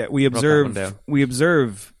Studies. Yeah, we observe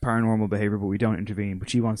paranormal behavior, but we don't intervene.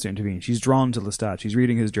 But she wants to intervene. She's drawn to Lestat. She's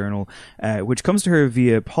reading his journal, which comes to her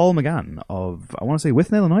via Paul McGann of, I want to say,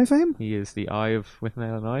 Withnail and I fame? He is the eye of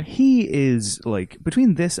Withnail and I. He is, like,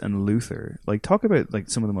 between this and Luther, like, talk about, like,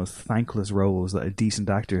 some of the most thankless roles that a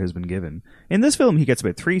decent actor has been given. In this film, he gets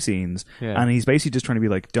about 3 scenes, and he's basically just trying to be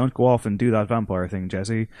like, don't go off and do that vampire thing,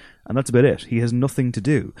 Jesse. And that's about it. He has nothing to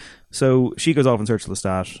do. So she goes off in search of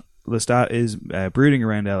Lestat. Lestat is brooding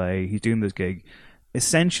around LA. He's doing this gig.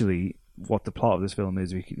 Essentially, what the plot of this film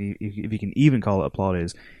is, if you can even call it a plot,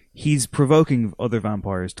 is he's provoking other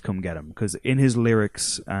vampires to come get him. Because in his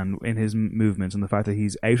lyrics and in his movements and the fact that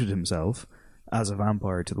he's outed himself as a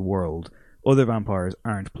vampire to the world, other vampires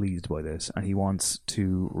aren't pleased by this, and he wants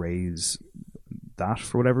to raise that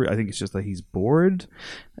for whatever. I think it's just that he's bored.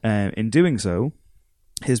 In doing so,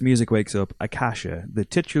 his music wakes up Akasha, the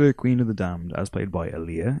titular Queen of the Damned, as played by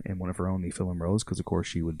Aaliyah in one of her only film roles, because of course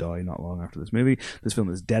she would die not long after this movie. This film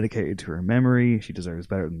is dedicated to her memory. She deserves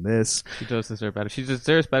better than this. She does deserve better. She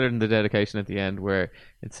deserves better than the dedication at the end, where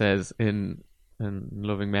it says in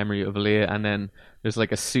loving memory of Aaliyah, and then there's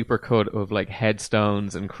like a super cut of like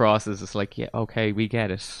headstones and crosses. It's like, yeah, okay, we get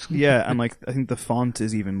it. Yeah, and like I think the font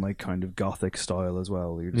is even like kind of gothic style as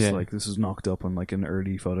well. You're just like, this is knocked up on like an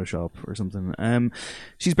early Photoshop or something.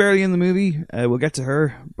 She's barely in the movie. We'll get to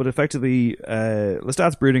her, but effectively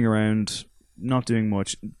Lestat's brooding around, not doing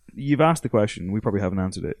much. You've asked the question, we probably haven't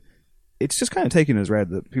answered it. It's just kind of taken as read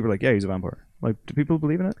that people are like, yeah, he's a vampire. Like, do people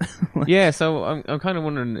believe in it? Yeah, so I'm kind of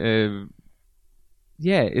wondering,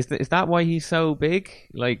 is that why he's so big?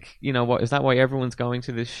 Like, you know, what is that why everyone's going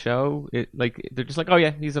to this show? They're just like, oh yeah,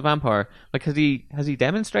 he's a vampire. Like, has he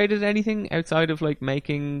demonstrated anything outside of like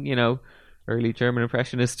making, you know, early German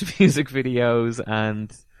impressionist music videos?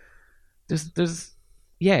 And there's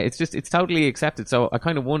it's totally accepted. So I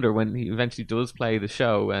kind of wonder when he eventually does play the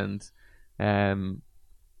show and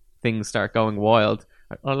things start going wild.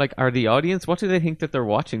 Are the audience, what do they think that they're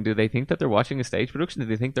watching? Do they think that they're watching a stage production? Do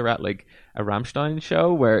they think they're at like a Rammstein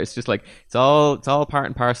show where it's just like it's all part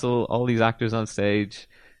and parcel, all these actors on stage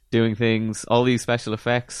doing things, all these special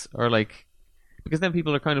effects, or like, because then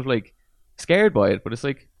people are kind of like scared by it, but it's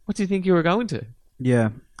like, what do you think you were going to? Yeah,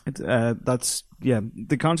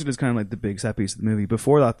 the concert is kind of like the big set piece of the movie.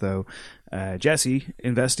 Before that though, Jessie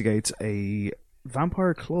investigates a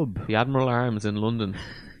vampire club, the Admiral Arms in London.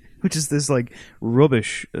 Which is this like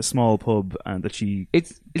rubbish small pub, and that she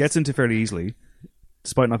gets into fairly easily,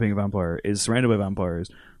 despite not being a vampire. Is surrounded by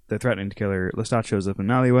vampires. They're threatening to kill her. Lestat shows up in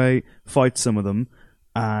an alleyway, fights some of them,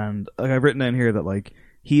 and like, I've written down here that like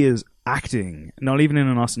he is acting, not even in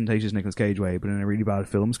an ostentatious Nicolas Cage way, but in a really bad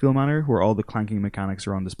film school manner, where all the clanking mechanics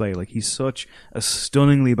are on display. Like, he's such a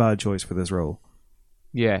stunningly bad choice for this role.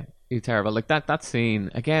 Yeah, he's terrible. Like that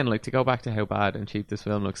scene again. Like, to go back to how bad and cheap this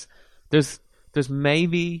film looks. There's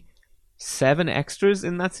maybe 7 extras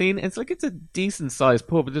in that scene. It's like, it's a decent sized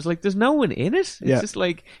pub, but there's no one in it. It's just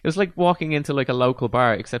like, it was like walking into like a local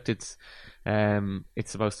bar, except it's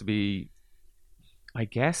supposed to be, I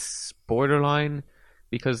guess, borderline,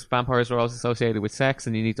 because vampires are also associated with sex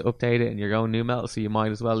and you need to update it and you're going new metal, so you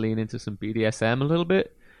might as well lean into some BDSM a little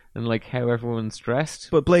bit and like how everyone's dressed.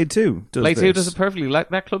 But Blade 2 does Blade 2 does it perfectly. Like,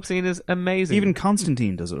 that club scene is amazing. Even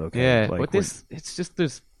Constantine does it okay. Yeah, like, but this, it's just,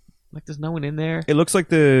 there's no one in there. It looks like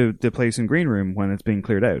the place in Green Room when it's being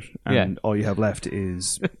cleared out, and all you have left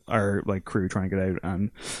is our like crew trying to get out and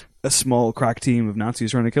a small crack team of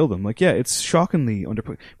Nazis trying to kill them. Like, yeah, it's shockingly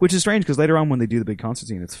underput, which is strange because later on when they do the big concert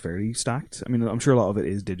scene, it's fairly stacked. I mean, I'm sure a lot of it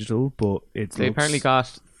is digital, but they apparently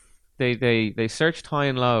got they searched high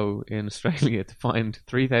and low in Australia to find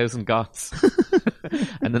 3,000 goths.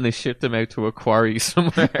 And then they shipped him out to a quarry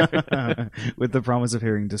somewhere. With the promise of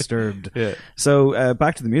hearing Disturbed. Yeah. So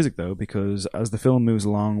back to the music though, because as the film moves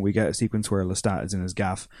along, we get a sequence where Lestat is in his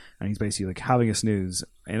gaff and he's basically like having a snooze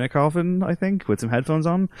in a coffin, I think, with some headphones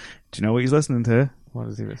on. Do you know what he's listening to? What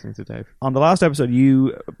is he listening to, Dave? On the last episode,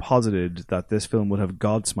 you posited that this film would have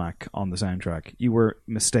Godsmack on the soundtrack. You were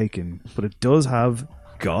mistaken, but it does have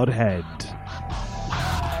Godhead.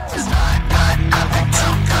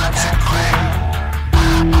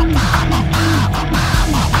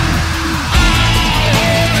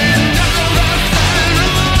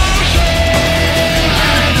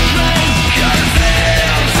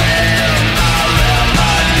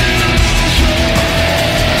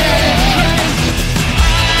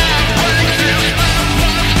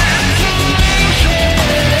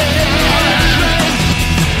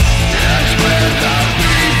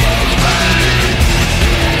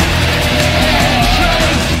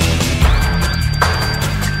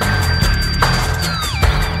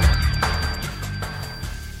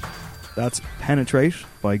 That's Penetrate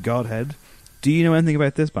by Godhead. Do you know anything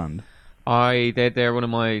about this band? They're one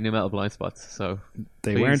of my new metal blind spots. So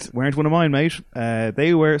they please. weren't one of mine, mate.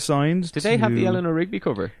 They were signed. Did they have the Eleanor Rigby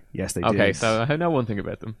cover? Yes, they did. Okay, so I know one thing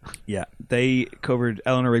about them. Yeah, they covered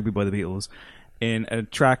Eleanor Rigby by the Beatles in a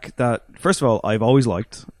track that, first of all, I've always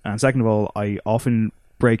liked, and second of all, I often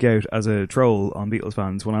break out as a troll on Beatles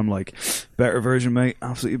fans when I'm like, better version, mate,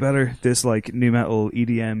 absolutely better. This like new metal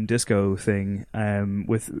EDM disco thing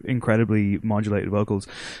with incredibly modulated vocals.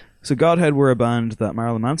 So Godhead were a band that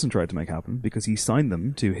Marilyn Manson tried to make happen because he signed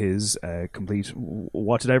them to his complete,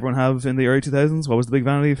 what did everyone have in the early 2000s? What was the big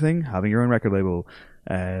vanity thing? Having your own record label.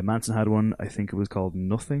 Manson had one, I think it was called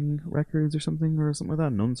Nothing Records or something like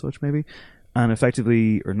that, None Such maybe. And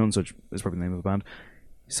effectively, or None Such is probably the name of the band.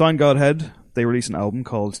 Signed Godhead, they released an album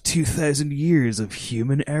called 2000 Years of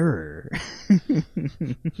Human Error.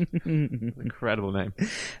 Incredible name.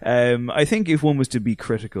 I think if one was to be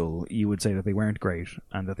critical, you would say that they weren't great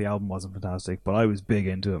and that the album wasn't fantastic, but I was big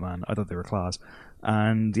into it, man. I thought they were class.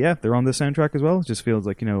 And yeah, they're on this soundtrack as well. It just feels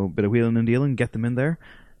like, a bit of wheeling and dealing, get them in there.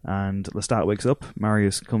 And Lestat wakes up,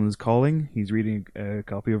 Marius comes calling, he's reading a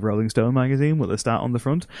copy of Rolling Stone magazine with Lestat on the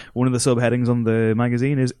front. One of the subheadings on the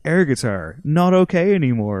magazine is air guitar, not okay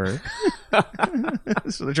anymore.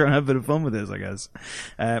 So they're trying to have a bit of fun with this, I guess.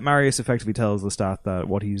 Marius effectively tells Lestat that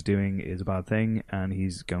what he's doing is a bad thing and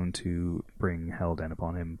he's going to bring hell down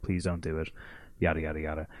upon him. Please don't do it. Yada yada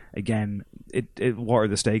yada. Again, what are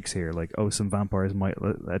the stakes here? Like, some vampires might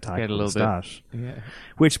attack Lestat. Yeah.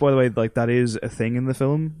 Which, by the way, like that is a thing in the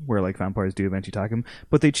film where like vampires do eventually attack him,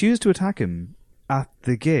 but they choose to attack him at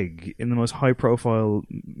the gig in the most high profile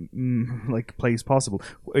like place possible.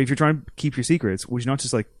 If you're trying to keep your secrets, would you not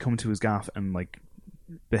just like come to his gaff and like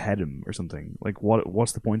behead him or something? Like,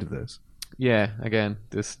 what's the point of this? Yeah. Again,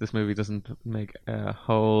 this movie doesn't make a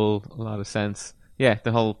whole lot of sense. Yeah.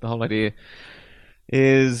 The whole idea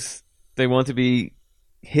is they want to be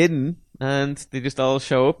hidden and they just all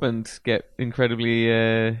show up and get incredibly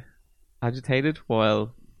agitated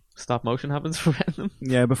while stop motion happens around them.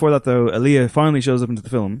 Yeah, before that though, Aaliyah finally shows up into the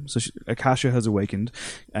film. So Akasha has awakened.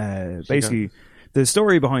 Basically, the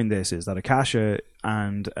story behind this is that Akasha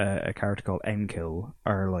and a character called Enkill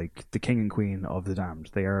are like the king and queen of the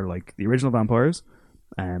damned. They are like the original vampires.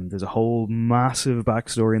 There's a whole massive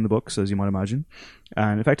backstory in the books, as you might imagine.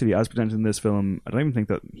 And effectively, as presented in this film, I don't even think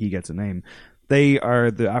that he gets a name. They are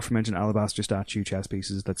the aforementioned alabaster statue chess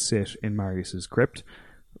pieces that sit in Marius's crypt.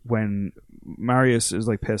 When Marius is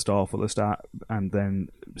like pissed off with Lestat and then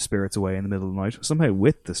spirits away in the middle of the night, somehow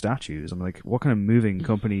with the statues. I'm like, what kind of moving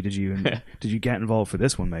company did you get involved for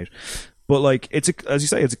this one, mate? But like, as you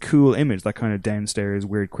say, it's a cool image, that kind of downstairs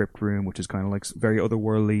weird crypt room, which is kind of like very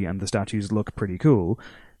otherworldly, and the statues look pretty cool.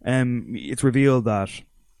 It's revealed that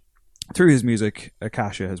through his music,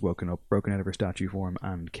 Akasha has woken up, broken out of her statue form,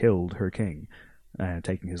 and killed her king,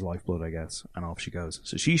 taking his lifeblood, I guess, and off she goes.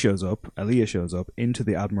 So she shows up, Aaliyah shows up into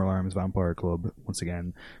the Admiral Arms Vampire Club once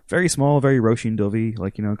again. Very small, very Roisin Dovey,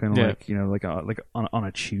 like, kind of like on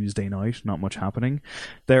a Tuesday night, not much happening.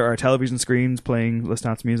 There are television screens playing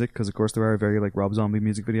Lestat's music, because of course there are, very like Rob Zombie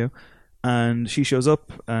music video. And she shows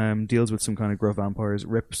up, deals with some kind of gruff vampires,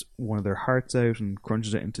 rips one of their hearts out and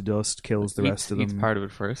crunches it into dust, kills the rest of them. Eats part of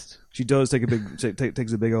it first. She does take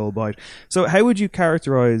takes a big old bite. So how would you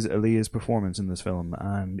characterize Aaliyah's performance in this film,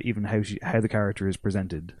 and even how the character is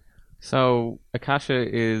presented? So Akasha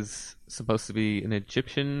is supposed to be an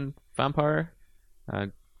Egyptian vampire.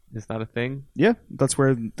 Is that a thing? Yeah, that's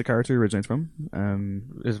where the character originates from.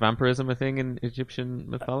 Is vampirism a thing in Egyptian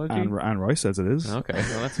mythology? Anne Rice says it is. Okay,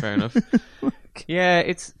 well that's fair enough. Yeah,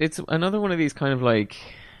 it's another one of these kind of like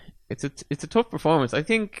it's a tough performance. I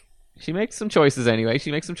think she makes some choices anyway.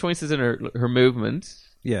 She makes some choices in her movement.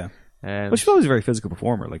 Yeah. Well, she's always a very physical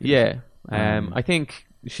performer. Like, yeah. I think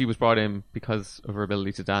she was brought in because of her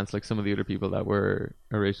ability to dance. Like some of the other people that were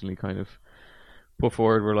originally kind of put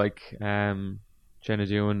forward were like Jenna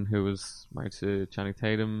Dewan, who was married to Channing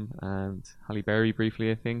Tatum, and Halle Berry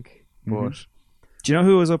briefly, I think. But do you know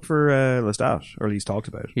who was up for Lestat, or at least talked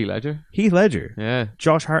about? Heath Ledger. Heath Ledger. Yeah.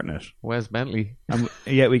 Josh Hartnett. Wes Bentley. And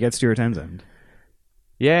yet we get Stuart Townsend.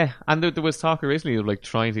 Yeah, and there was talk originally of like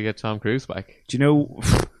trying to get Tom Cruise back. Do you know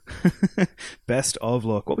Best of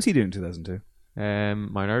Luck? What was he doing in 2002?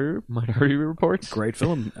 Minority Report. Great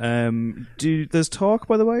film. There's talk,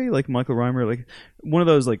 by the way, like Michael Reimer, like one of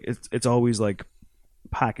those, like it's always like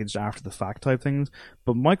packaged after the fact type things.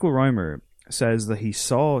 But Michael Reimer says that he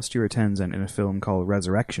saw Stuart Townsend in a film called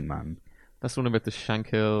Resurrection Man. That's one about the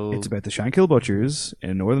Shankill. It's about the Shankill butchers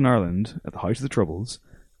in Northern Ireland at the height of the Troubles.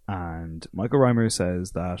 And Michael Reimer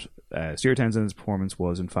says that Stuart Townsend's performance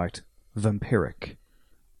was, in fact, vampiric.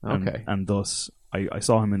 Okay. And thus, I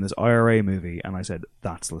saw him in this IRA movie, and I said,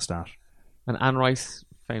 that's Lestat. And Anne Rice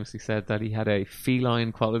famously said that he had a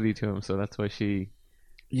feline quality to him, so that's why she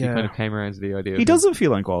kind of came around to the idea. He does have a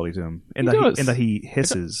feline quality to him, in that he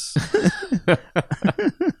hisses.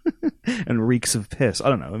 And reeks of piss. I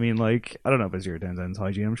don't know. I mean, like, I don't know about Stuart Townsend's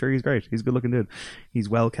hygiene. I'm sure he's great. He's a good looking dude. He's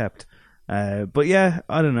well kept. But yeah,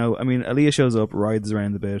 I don't know. I mean, Aaliyah shows up, rides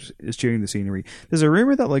around a bit, is chewing the scenery. There's a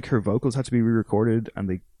rumor that like her vocals had to be re-recorded, and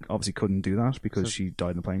they obviously couldn't do that because she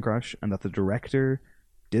died in a plane crash, and that the director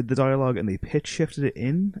did the dialogue and they pitch shifted it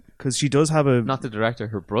in because she does have a... Not the director,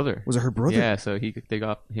 her brother. Was it her brother? Yeah, so they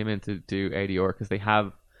got him in to do ADR because they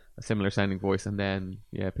have a similar sounding voice, and then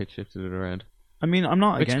pitch shifted it around. I mean, I'm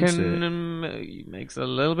not against it. Which makes a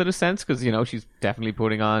little bit of sense because, you know, she's definitely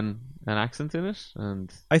putting on an accent in it.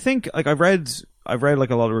 And I think, like, I've read like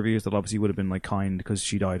a lot of reviews that obviously would have been like kind because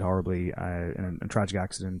she died horribly in a tragic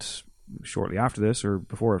accident shortly after this, or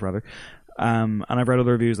before it rather. And I've read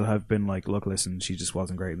other reviews that have been like, look, listen, she just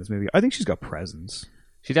wasn't great in this movie. I think she's got presence.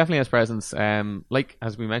 She definitely has presence. Like,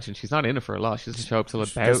 as we mentioned, she's not in it for a lot. She doesn't show up till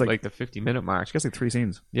about like the 50-minute mark. She gets like 3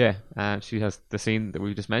 scenes. Yeah, and she has the scene that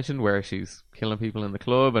we just mentioned where she's killing people in the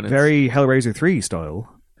club. And very Hellraiser 3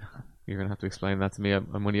 style. You're going to have to explain that to me.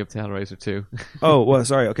 I'm only up to Hellraiser 2. Oh, well,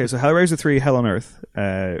 sorry. Okay, so Hellraiser 3, Hell on Earth,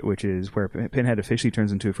 which is where Pinhead officially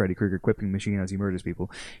turns into a Freddy Krueger quipping machine as he murders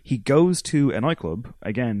people. He goes to a nightclub,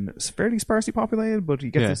 again, fairly sparsely populated, but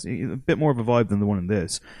he gets a bit more of a vibe than the one in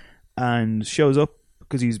this, and shows up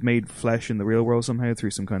because he's made flesh in the real world somehow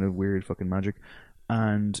through some kind of weird fucking magic,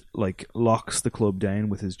 and like locks the club down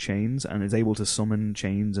with his chains and is able to summon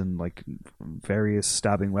chains and like various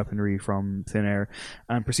stabbing weaponry from thin air,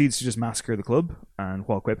 and proceeds to just massacre the club and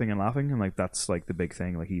while quipping and laughing. And like that's like the big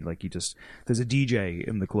thing. He just, there's a DJ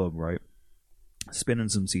in the club, right, spinning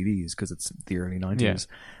some CDs because it's the early 90s.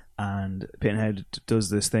 And Pinhead does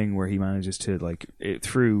this thing where he manages to, like,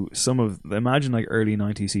 through some of, imagine like early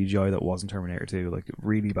 90s CGI that wasn't Terminator 2, like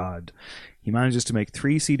really bad. He manages to make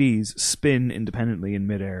 3 CDs spin independently in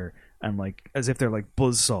midair, and like as if they're like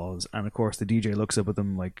buzzsaws. And of course the DJ looks up at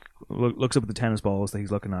them, like looks up at the tennis balls that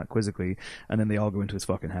he's looking at quizzically, and then they all go into his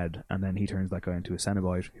fucking head. And then he turns that guy into a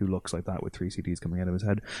Cenobite who looks like that with 3 CDs coming out of his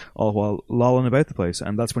head, all while lolling about the place.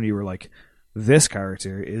 And that's when you were like, this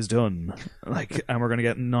character is done, like, and we're gonna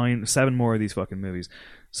get 7 more of these fucking movies.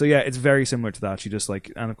 So yeah, it's very similar to that. She just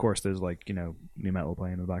like, and of course there's like, you know, new metal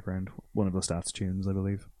playing in the background, one of the Stats tunes, I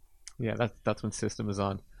believe. Yeah, that's when System is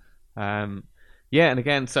on. Yeah, and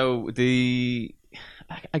again, so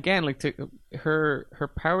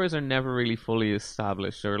her powers are never really fully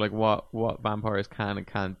established, or like what vampires can and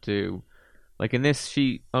can't do. Like in this,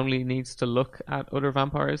 she only needs to look at other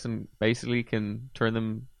vampires and basically can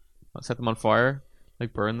set them on fire,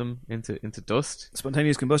 like burn them into dust.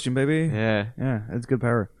 Spontaneous combustion, baby. Yeah, it's good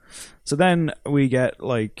power. So then we get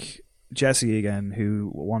like Jessie again,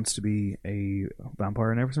 who wants to be a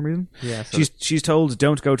vampire now for some reason. Yeah, she's told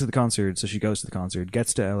don't go to the concert, so she goes to the concert,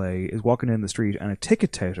 gets to LA, is walking in the street, and a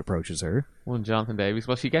ticket tout approaches her. One Jonathan Davies.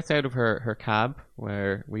 Well, she gets out of her cab,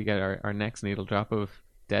 where we get our next needle drop of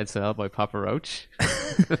Dead Cell by Papa Roach.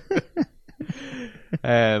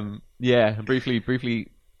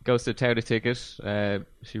 Briefly goes to tout a ticket.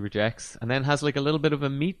 She rejects, and then has like a little bit of a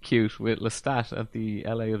meet cute with Lestat at the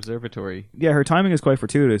LA Observatory. Yeah, her timing is quite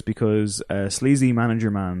fortuitous because a sleazy manager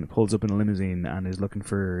man pulls up in a limousine and is looking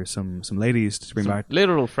for some ladies to bring back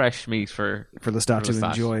literal fresh meat for Lestat to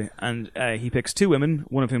enjoy. And he picks 2 women,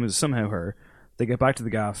 one of whom is somehow her. They get back to the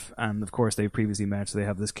gaff, and of course they've previously met, so they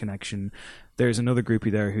have this connection. There's another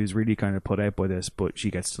groupie there who's really kind of put out by this, but she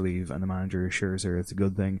gets to leave, and the manager assures her it's a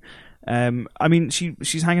good thing. I mean,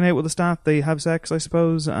 she's hanging out with the staff. They have sex, I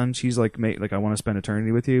suppose, and she's like, "Mate, like I want to spend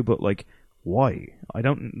eternity with you," but like, why? We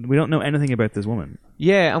don't know anything about this woman.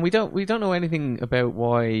 Yeah, and we don't know anything about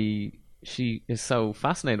why she is so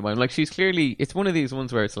fascinated by him. Like, she's clearly, it's one of these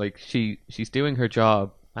ones where it's like she's doing her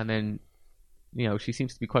job, and then, you know, she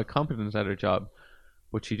seems to be quite competent at her job,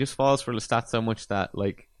 but she just falls for Lestat so much that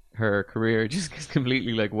like her career just gets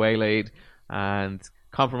completely like waylaid and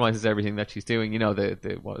compromises everything that she's doing. You know, the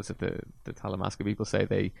Talamasca people say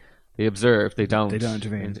they observe, they don't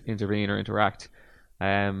intervene or interact.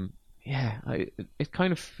 It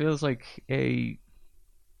kind of feels like I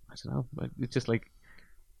don't know, it's just like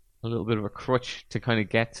a little bit of a crutch to kind of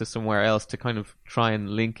get to somewhere else, to kind of try and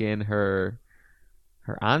link in her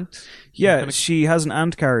aunt. Yeah, she has an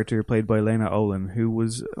aunt character played by Lena Olin, who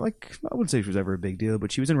was, like, I wouldn't say she was ever a big deal,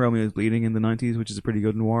 but she was in Romeo's Bleeding in the 90s, which is a pretty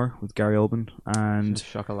good noir with Gary Oldman. And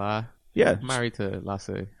Chocolat. Yeah. Married to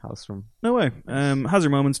Lasse Hallström. No way. Has her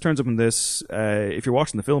moments, turns up in this. If you're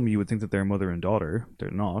watching the film, you would think that they're mother and daughter.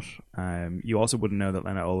 They're not. You also wouldn't know that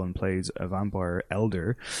Lena Olin plays a vampire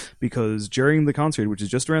elder, because during the concert, which is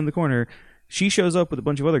just around the corner, she shows up with a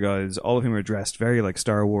bunch of other guys, all of whom are dressed very like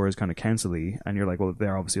Star Wars kind of council-y, and you're like, well,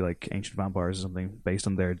 they're obviously like ancient vampires or something based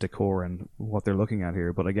on their decor and what they're looking at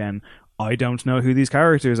here. But again, I don't know who these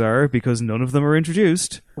characters are because none of them are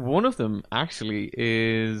introduced. One of them actually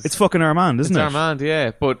is... It's fucking Armand, isn't it? It's Armand,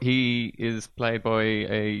 yeah, but he is played by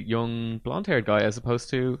a young blonde-haired guy as opposed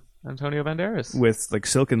to Antonio Banderas. With like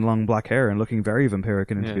silken long black hair and looking very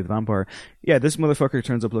vampiric in Interview with the Vampire. Yeah, this motherfucker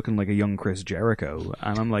turns up looking like a young Chris Jericho,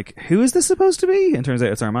 and I'm like, who is this supposed to be? And turns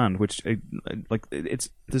out it's Armand, which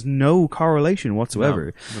there's no correlation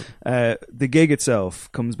whatsoever. No. The gig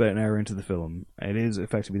itself comes about an hour into the film. It is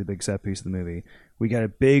effectively the big set piece of the movie. We get a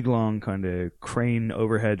big long kind of crane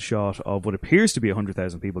overhead shot of what appears to be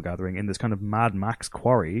 100,000 people gathering in this kind of Mad Max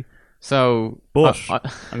quarry. So, but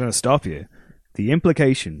I'm going to stop you. The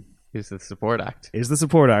implication is the support act. Is the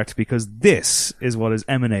support act, because this is what is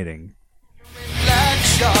emanating.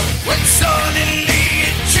 When suddenly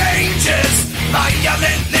it changes,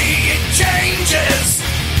 violently it changes.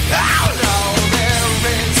 Oh no, there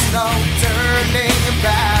is no turning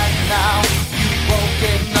back now. You've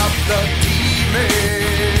woken up the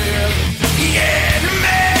demon. The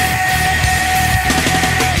enemy.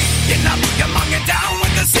 Get up, come on, get down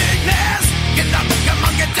with the sickness. Get up, come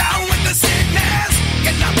on, get down with the sickness.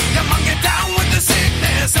 Get up, come on, get down with the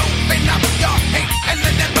sickness. Open up your hate and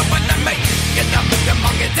let them open the mate. Get up, come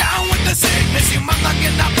on, get down with the sickness. You mother,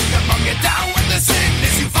 get up, come on, get down with the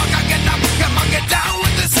sickness. You fucker, get up, come on, get down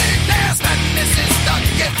with the sickness. And this is the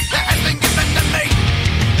gift that has been given to me.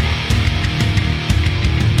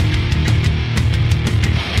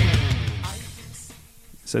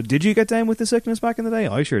 So did you get down with the sickness back in the day?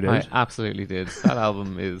 I sure did. I absolutely did. That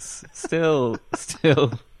album is still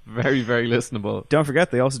very, very listenable. Don't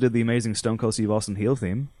forget, they also did the amazing Stone Cold Steve Austin Heel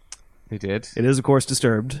theme. They did. It is, of course,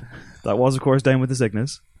 Disturbed. That was, of course, Down with the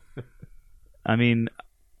Sickness. I mean,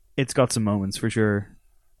 it's got some moments for sure.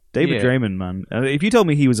 David Draymond, man. If you told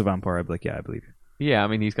me he was a vampire, I'd be like, yeah, I believe you. Yeah, I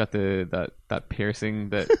mean, he's got that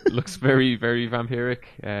piercing that looks very, very vampiric.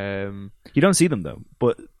 You don't see them, though,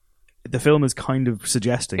 but the film is kind of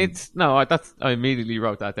suggesting... I immediately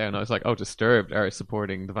wrote that down. I was like, oh, Disturbed are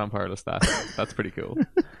supporting the vampire Lestat. That's pretty cool.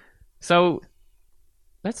 So,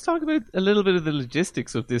 let's talk about a little bit of the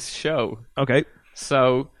logistics of this show. Okay.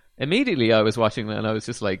 So, immediately I was watching that and I was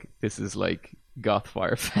just like, this is like Goth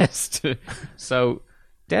Fire Fest. So,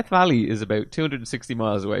 Death Valley is about 260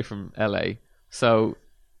 miles away from LA. So,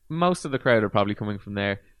 most of the crowd are probably coming from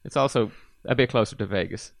there. It's also a bit closer to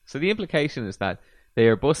Vegas. So, the implication is that they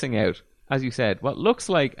are bussing out, as you said, what looks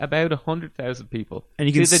like about 100,000 people, and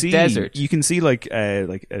you can see the desert. You can see like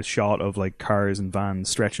a shot of like cars and vans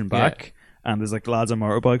stretching back, and there's like lads on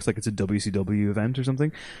motorbikes, like it's a WCW event or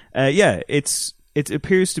something. It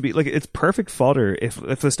appears to be like it's perfect fodder. If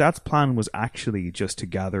Lestat's plan was actually just to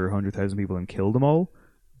gather 100,000 people and kill them all,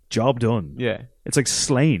 job done. Yeah, it's like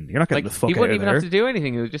slain. You're not getting the fuck out of there. He wouldn't even have to do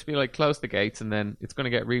anything. It would just be like close the gates, and then it's going to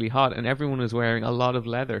get really hot, and everyone is wearing a lot of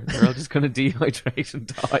leather. They're all just going to dehydrate and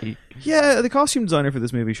die. Yeah, the costume designer for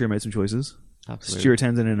this movie sure made some choices. Absolutely. Stuart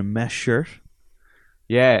Townsend in a mesh shirt.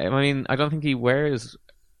 Yeah, I mean, I don't think he wears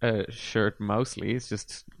a shirt mostly. It's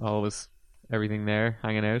just always everything there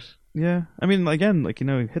hanging out. Yeah, I mean, again, like, you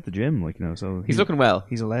know, hit the gym, like, you know, so he's looking well.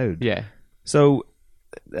 He's allowed. Yeah. So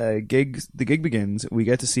the gig begins, we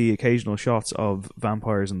get to see occasional shots of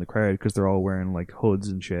vampires in the crowd because they're all wearing like hoods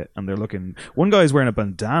and shit, and they're looking. One guy's wearing a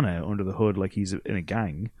bandana under the hood, like he's in a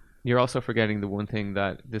gang. You're also forgetting the one thing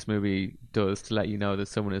that this movie does to let you know that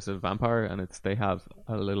someone is a vampire, and it's they have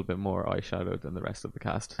a little bit more eyeshadow than the rest of the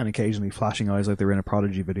cast. And occasionally flashing eyes like they're in a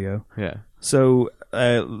Prodigy video. Yeah. So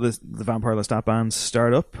the Vampire Lestat band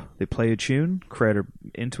start up, they play a tune, crowd are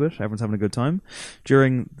into it, everyone's having a good time.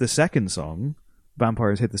 During the second song,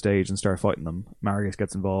 vampires hit the stage and start fighting them. Marius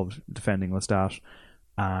gets involved defending Lestat,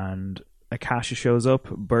 and Akasha shows up,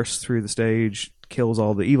 bursts through the stage, kills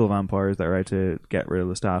all the evil vampires that are out to get rid of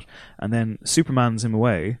Lestat, and then Supermans him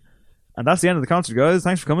away. And that's the end of the concert, guys.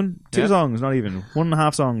 Thanks for coming. 2 songs, not even.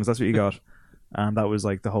 1.5 songs, that's what you got. And that was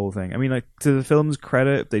like the whole thing. I mean, like, to the film's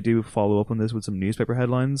credit, they do follow up on this with some newspaper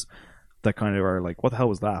headlines that kind of are like, what the hell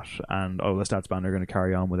was that? And, oh, Lestat's band are going to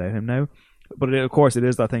carry on without him now. But of course, it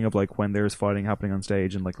is that thing of like when there's fighting happening on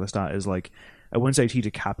stage and like Lestat is like, at one stage he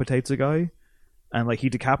decapitates a guy. And like he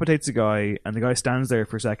decapitates a guy and the guy stands there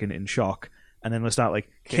for a second in shock. And then Lestat like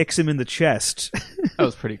kicks him in the chest. That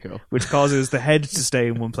was pretty cool. Which causes the head to stay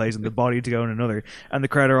in one place and the body to go in another. And the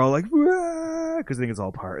crowd are all like, because they think it's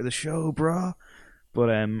all part of the show, brah. But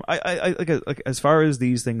I like as far as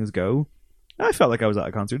these things go, I felt like I was at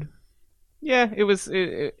a concert. Yeah,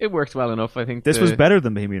 it worked well enough. I think this was better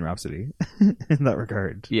than Bohemian Rhapsody in that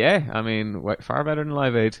regard. Yeah, I mean, far better than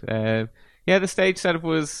Live Aid. Yeah, the stage setup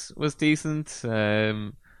was decent.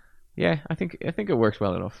 Yeah, I think it worked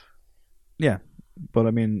well enough. Yeah, but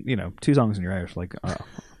I mean, 2 songs and you're out. Like,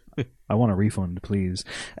 I want a refund, please.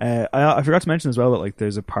 I forgot to mention as well that like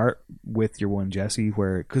there's a part with your one Jessie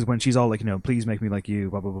where, because when she's all like, please make me like you,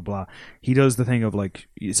 blah blah blah blah, he does the thing of like,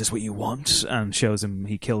 is this what you want? And shows him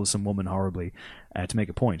he kills some woman horribly to make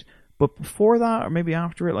a point. But before that, or maybe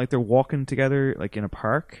after it, like they're walking together like in a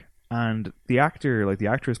park, and the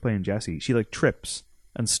actress playing Jessie, she like trips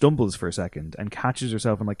and stumbles for a second and catches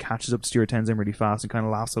herself and like catches up to Stuart Townsend really fast and kind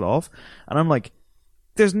of laughs it off. And I'm like,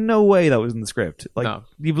 there's no way that was in the script. Like, no.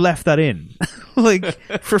 You've left that in. Like,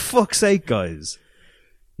 for fuck's sake, guys.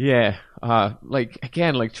 Yeah. Like,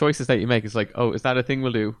 again, like choices that you make is like, oh, is that a thing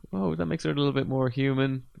we'll do? Oh, that makes her a little bit more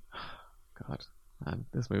human. God, man,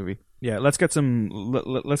 this movie. Yeah, let's get some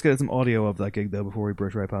audio of that gig though before we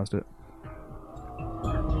brush right past it.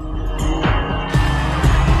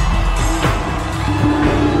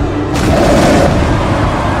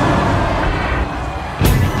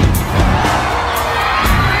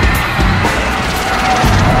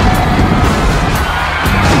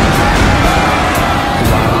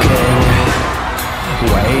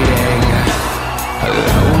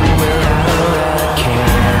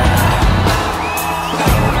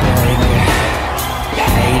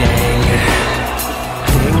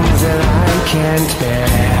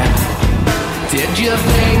 Did you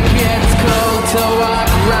think it's cool to walk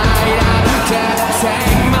right up to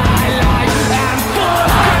take my life and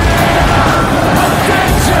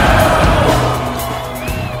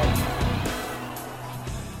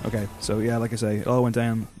Okay, so yeah, like I say, it all went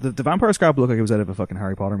down. The vampire scrap looked like it was out of a fucking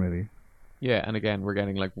Harry Potter movie. Yeah, and again, we're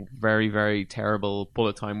getting like very, very terrible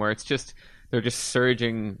bullet time where it's just they're just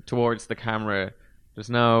surging towards the camera. There's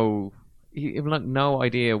no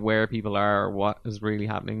idea where people are or what is really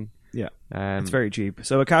happening. Yeah, it's very cheap.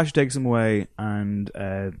 So Akasha takes them away, and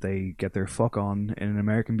they get their fuck on in an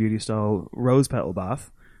American Beauty style rose petal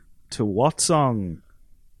bath. To what song?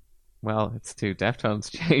 Well, it's to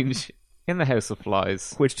Deftones' Change in the House of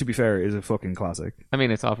Flies, which, to be fair, is a fucking classic. I mean,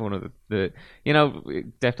 it's often one of the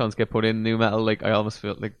Deftones get put in new metal. Like, I almost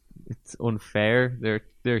feel like it's unfair.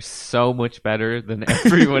 They're so much better than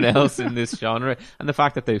everyone else in this genre, and the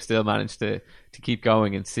fact that they've still managed to keep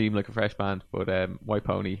going and seem like a fresh band. But White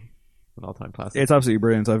Pony, an all-time classic. It's absolutely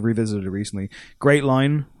brilliant. I've revisited it recently. Great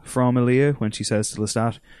line from Aaliyah when she says to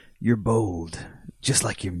Lestat, "You're bold, just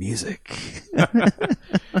like your music."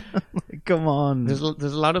 Come on. There's a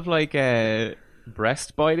lot of like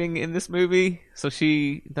breast biting in this movie. So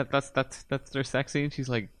that's their sex scene. She's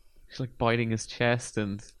like biting his chest,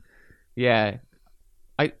 and yeah,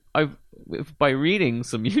 I've by reading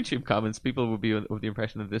some YouTube comments, people would be of the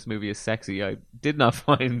impression that this movie is sexy. I did not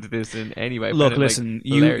find this in any way. Look, listen,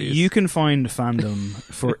 you can find fandom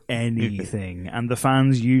for anything, and the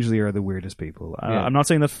fans usually are the weirdest people. Yeah. I'm not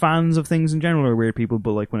saying that fans of things in general are weird people,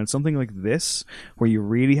 but like when it's something like this, where you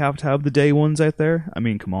really have to have the day ones out there, I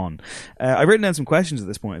mean, come on. I've written down some questions at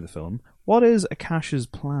this point of the film. What is Akasha's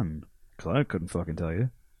plan? Because I couldn't fucking tell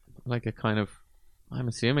you. Like a kind of, I'm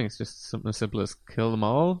assuming it's just something as simple as kill them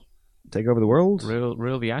all. Take over the world?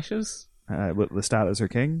 Rule the ashes? With Lestat as her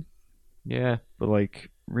king? Yeah. But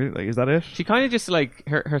like, really, like, is that it? She kind of just like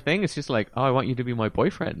her thing is just like, oh, I want you to be my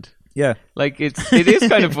boyfriend. Yeah. Like it is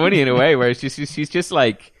kind of funny in a way where she's just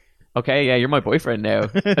like, okay, yeah, you're my boyfriend now,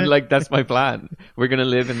 and like that's my plan. We're gonna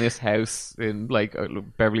live in this house in like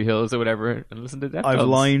Beverly Hills or whatever, and listen to Deftones. I've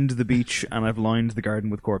lined the beach and I've lined the garden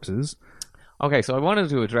with corpses. Okay, so I wanted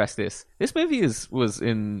to address this. This movie was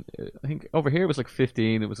in, I think over here it was like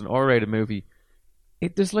 15. It was an R-rated movie.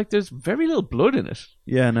 There's very little blood in it.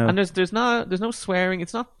 Yeah, no. And there's no swearing.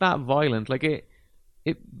 It's not that violent. Like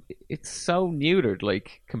it's so neutered,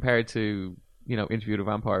 like compared to Interview with a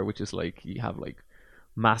Vampire, which is like you have like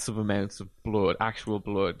massive amounts of blood, actual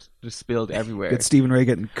blood, just spilled everywhere. Get Stephen Ray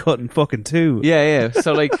getting cut in fucking two. Yeah.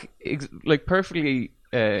 So like like perfectly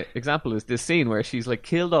example is this scene where she's like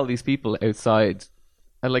killed all these people outside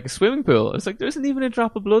at like a swimming pool. It's like there isn't even a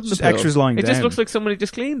drop of blood in the pool. Extras lying It down. just looks like somebody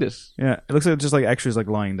just cleaned it. Yeah, it looks like just like extras like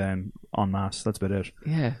lying down en masse. That's about it.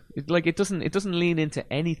 Yeah, it doesn't lean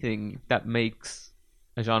into anything that makes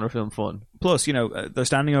a genre film fun. Plus, they're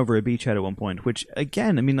standing over a beachhead at one point, which,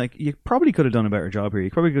 again, I mean, like, you probably could have done a better job here.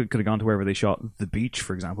 You probably could have gone to wherever they shot the beach,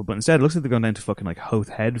 for example, but instead it looks like they're going down to fucking, like, Hoth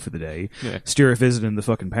Head for the day. Yeah. Stuart visiting the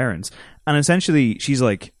fucking parents. And essentially, she's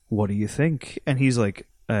like, what do you think? And he's like,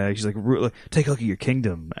 she's like, take a look at your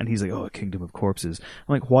kingdom. And he's like, oh, a kingdom of corpses.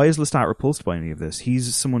 I'm like, why is Lestat repulsed by any of this?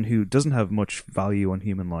 He's someone who doesn't have much value on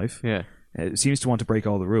human life. Yeah. Seems to want to break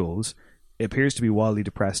all the rules. Appears to be wildly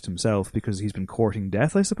depressed himself because he's been courting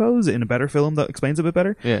death, I suppose, in a better film that explains it a bit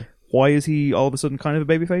better. Yeah. Why is he all of a sudden kind of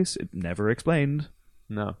a babyface? It never explained.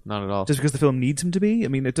 No, not at all. Just because the film needs him to be? I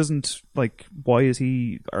mean, it doesn't, like, why is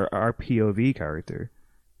he our POV character?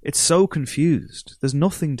 It's so confused. There's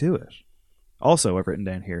nothing to it. Also, I've written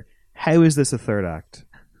down here, how is this a third act?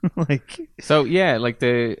 Like, so yeah, like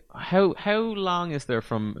how long is there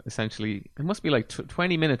from essentially, it must be like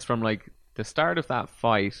 20 minutes from like the start of that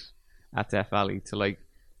fight at Death Valley to like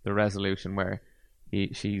the resolution where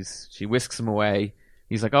she whisks him away.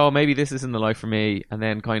 He's like, oh, maybe this isn't the life for me, and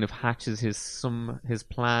then kind of hatches his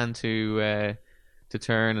plan to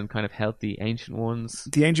turn and kind of help the Ancient Ones.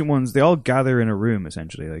 The Ancient Ones, they all gather in a room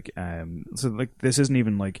essentially. Like, so like this isn't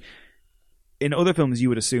even like, in other films you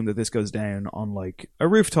would assume that this goes down on like a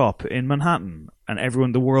rooftop in Manhattan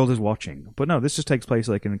and the world is watching. But no, this just takes place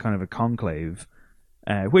like in kind of a conclave.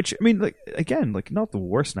 Which, I mean, like, again, like, not the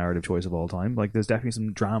worst narrative choice of all time. Like, there's definitely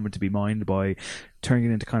some drama to be mined by turning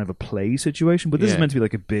it into kind of a play situation, but this is meant to be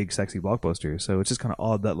like a big, sexy blockbuster, so it's just kind of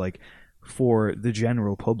odd that, like, for the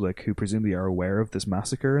general public who presumably are aware of this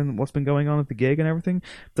massacre and what's been going on at the gig and everything,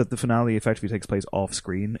 that the finale effectively takes place off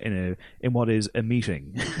screen in what is a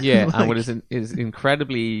meeting. Yeah, like, and what is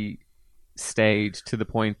incredibly staged to the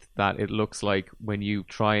point that it looks like when you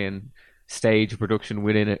try and stage production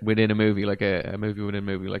within a movie, like a movie within a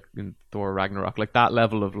movie, like in Thor Ragnarok, like that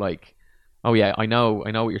level of like, oh yeah, I know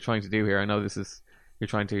what you're trying to do here. I know you're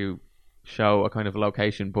trying to show a kind of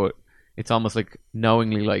location, but it's almost like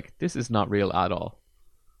knowingly like this is not real at all.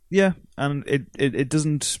 Yeah, and it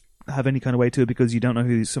doesn't have any kind of weight to it because you don't know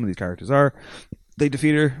who some of these characters are. They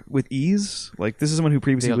defeat her with ease. Like, this is someone who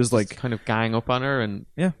previously was like kind of gang up on her and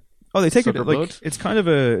yeah. Oh, they take it like blood. it's kind of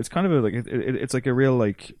a like it's like a real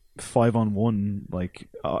like 5-on-1 like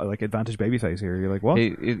advantage babyface here. You're like, what?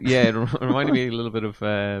 It reminded me a little bit of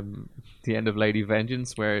the end of Lady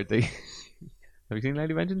Vengeance, where they have you seen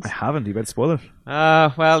Lady Vengeance? I haven't. You better spoil it.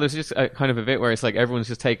 Well, there's just a kind of a bit where it's like everyone's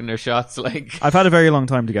just taking their shots. Like, I've had a very long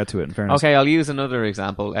time to get to it. In fairness, okay, I'll use another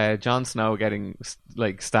example. Jon Snow getting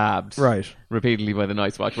like stabbed repeatedly by the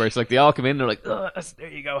Night's Watch, where it's like they all come in, they're like, oh, there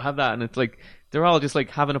you go, have that, and it's like they're all just like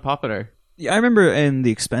having a pop at her. Yeah, I remember in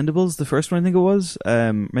The Expendables, the first one I think it was,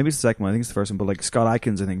 maybe it's the second one, I think it's the first one, but like Scott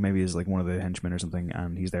Adkins I think maybe is like one of the henchmen or something,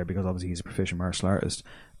 and he's there because obviously he's a proficient martial artist,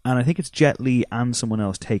 and I think it's Jet Li and someone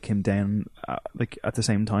else take him down like at the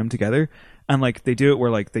same time together, and like they do it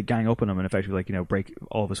where like they gang up on him and effectively like break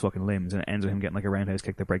all of his fucking limbs, and it ends with him getting like a roundhouse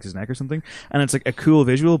kick that breaks his neck or something, and it's like a cool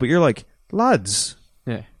visual, but you're like, lads,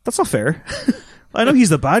 yeah, that's not fair. I know he's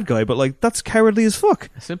the bad guy, but like that's cowardly as fuck.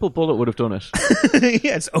 A simple bullet would have done it.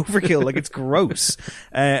 Yeah, it's overkill. Like, it's gross.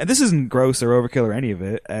 This isn't gross or overkill or any of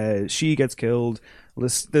it. She gets killed.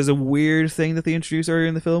 There's a weird thing that they introduce earlier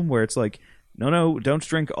in the film where it's like, no, don't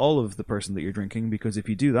drink all of the person that you're drinking, because if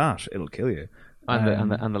you do that, it'll kill you.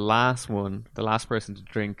 And the last one, the last person to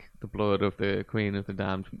drink the blood of the Queen of the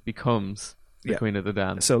Damned becomes the Queen of the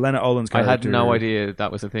Damned. So Lena Olin's character, I had no idea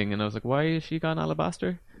that was a thing, and I was like, why is she gone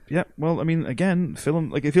alabaster? Yeah, well, I mean, again, film,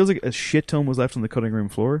 like, it feels like a shit ton was left on the cutting room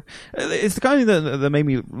floor. It's the kind of thing that made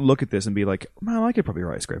me look at this and be like, man, I could probably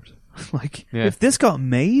write a script. Like, if this got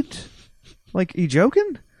made, like, are you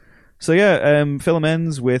joking? So yeah, film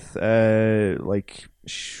ends with like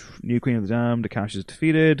New Queen of the Damned, Akash is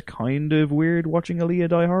defeated. Kind of weird watching Aaliyah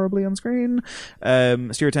die horribly on screen.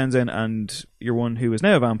 Stuart Townsend and your one who is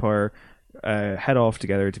now a vampire head off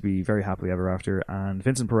together to be very happily ever after, and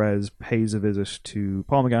Vincent Perez pays a visit to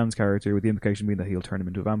Paul McGann's character, with the implication being that he'll turn him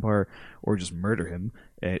into a vampire or just murder him.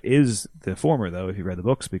 It is the former, though, if you read the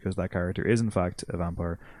books, because that character is in fact a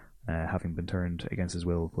vampire, having been turned against his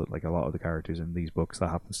will. But like a lot of the characters in these books, that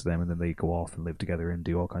happens to them, and then they go off and live together and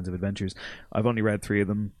do all kinds of adventures. I've only read 3 of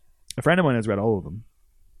them. A friend of mine has read all of them.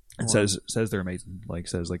 And says they're amazing. Like,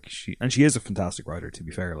 says like she is a fantastic writer, to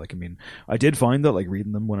be fair. Like, I mean, I did find that like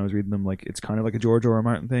reading them, when I was reading them, like it's kind of like a George R. R.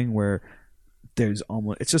 Martin thing where there's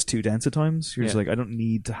almost, it's just too dense at times. You're just like, I don't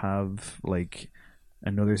need to have like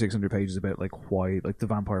another 600 pages about like why, like the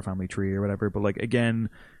vampire family tree or whatever. But like, again,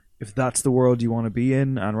 if that's the world you want to be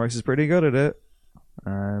in, Anne Rice is pretty good at it.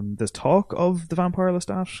 There's talk of the Vampire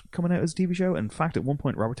Lestat coming out as a TV show. In fact, at one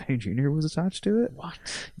point Robert Downey Jr. was attached to it. What?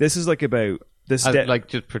 This is like about this like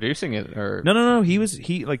just producing it, or no. He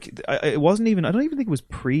it wasn't even. I don't even think it was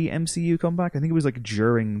pre-MCU comeback. I think it was like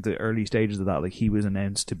during the early stages of that. Like he was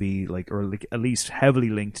announced to be like, or like at least heavily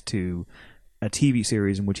linked to a TV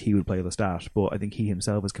series in which he would play Lestat. But I think he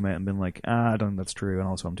himself has come out and been like, I don't think that's true, and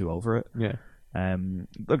also I'm too old for it. Yeah.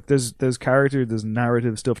 Look, there's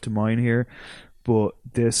narrative stuff to mine here, but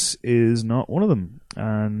this is not one of them,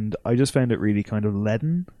 and I just found it really kind of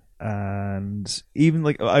leaden. And even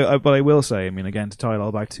like, but I will say, I mean, again, to tie it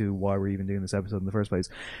all back to why we're even doing this episode in the first place,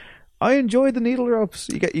 I enjoyed the needle drops.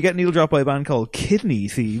 You get needle dropped by a band called Kidney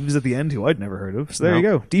Thieves at the end, who I'd never heard of. So there you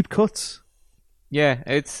go, deep cuts. Yeah,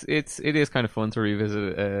 it is kind of fun to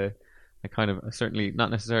revisit a kind of certainly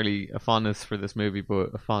not necessarily a fondness for this movie,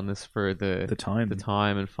 but a fondness for the time,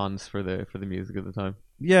 and fondness for the music of the time.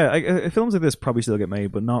 Yeah, films like this probably still get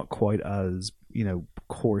made, but not quite as,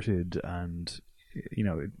 courted, and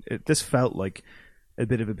this felt like a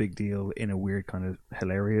bit of a big deal in a weird kind of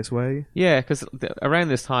hilarious way. Yeah, because around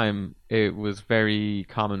this time it was very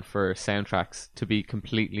common for soundtracks to be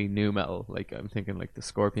completely nu metal. Like I'm thinking like the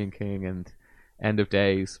Scorpion King and End of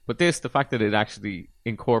Days. But the fact that it actually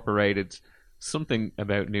incorporated something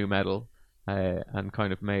about nu metal and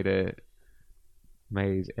kind of made a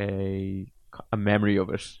memory of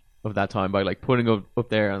it, of that time, by like putting it up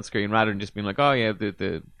there on screen rather than just being like, oh yeah,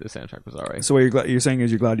 the soundtrack was alright. So what you're saying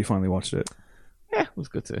is you're glad you finally watched it? Yeah, it was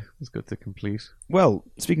good to complete. Well,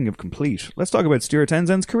 speaking of complete, let's talk about Stuart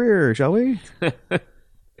Townsend's career, shall we? Because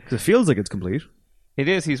it feels like it's complete. It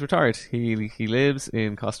is. He's retired. He lives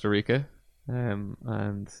in Costa Rica,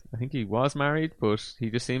 and I think he was married, but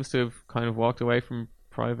he just seems to have kind of walked away from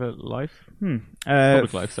private life.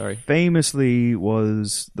 Public life, sorry. Famously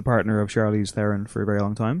was the partner of Charlize Theron for a very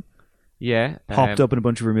long time. Yeah. Popped up in a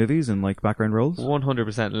bunch of her movies and like background roles. 100%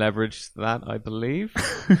 leveraged that, I believe,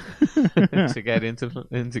 to get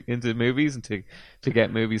into movies and to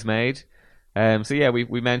get movies made. So yeah,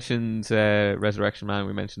 we mentioned Resurrection Man.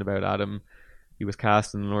 We mentioned about Adam. He was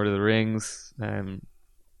cast in Lord of the Rings.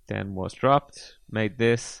 Then was dropped. Made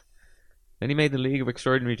this. Then he made The League of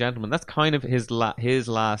Extraordinary Gentlemen. That's kind of his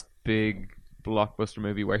last big blockbuster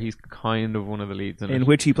movie where he's kind of one of the leads in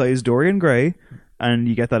which he plays Dorian Gray, and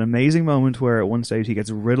you get that amazing moment where at one stage he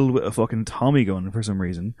gets riddled with a fucking Tommy gun for some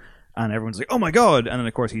reason, and everyone's like, oh my god, and then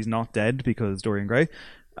of course he's not dead because Dorian Gray,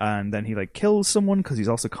 and then he like kills someone because he's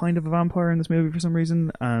also kind of a vampire in this movie for some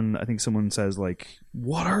reason, and I think someone says like,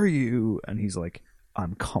 what are you? And he's like,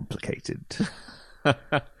 I'm complicated. This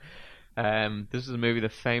is a movie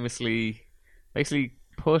that famously basically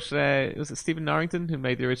put was it Stephen Norrington who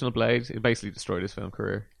made the original Blade? It basically destroyed his film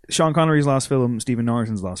career. Sean Connery's last film, Stephen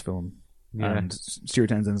Norrington's last film, yeah. And Stuart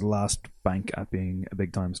Townsend's last bank at being a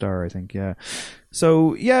big time star, I think. Yeah.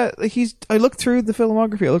 So yeah, I looked through the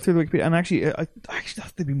filmography, I looked through the Wikipedia, and actually I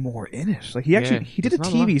thought there'd be more in it. Like he did a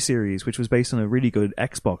TV series which was based on a really good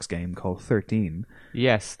Xbox game called 13.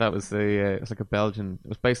 Yes, that was it was like it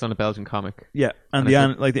was based on a Belgian comic. Yeah, and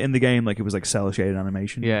in the game, like it was like cell shaded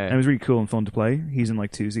animation. Yeah, and it was really cool and fun to play. He's in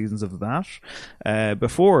like 2 seasons of that.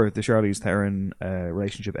 Before the Charlize Theron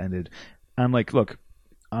relationship ended, and like, look,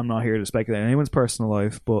 I'm not here to speculate on anyone's personal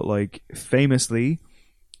life, but like famously,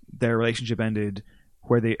 their relationship ended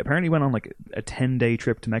where they apparently went on like a 10-day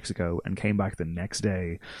trip to Mexico and came back the next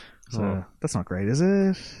day. So that's not great, is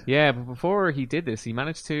it? Yeah, but before he did this, he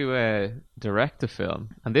managed to direct a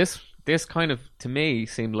film, and this kind of, to me,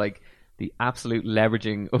 seemed like the absolute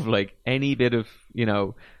leveraging of like any bit of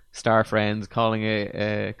star friends calling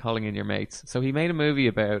in your mates. So he made a movie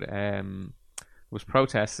about was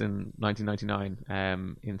protests in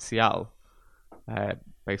 1999 in Seattle,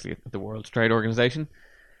 basically at the World Trade Organization.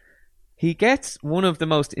 He gets one of the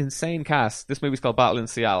most insane casts. This movie's called Battle in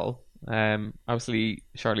Seattle. Obviously,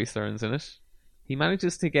 Charlize Theron's in it. He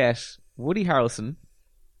manages to get Woody Harrelson,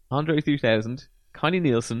 Andre 3000, Connie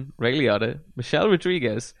Nielsen, Ray Liotta, Michelle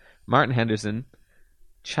Rodriguez, Martin Henderson,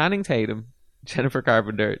 Channing Tatum, Jennifer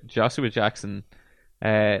Carpenter, Joshua Jackson,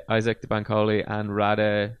 Isaac DeBancoli, and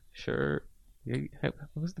Rada what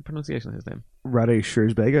was the pronunciation of his name? Rade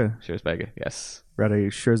Scherzbega. Scherzbega, yes.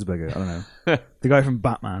 Rade Scherzbega, I don't know. The guy from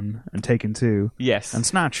Batman and Taken 2. Yes. And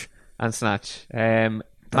Snatch.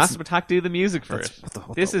 Massive Attack do the music for it.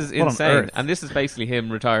 This is insane. And this is basically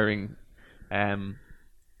him retiring.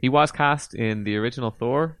 He was cast in the original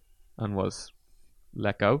Thor and was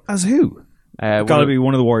let go. As who? Gotta be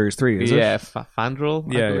one of the Warriors 3, is it? Yeah, Fandral,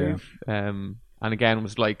 I believe. Yeah. And again,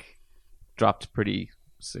 was like dropped pretty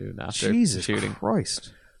soon after Jesus shooting.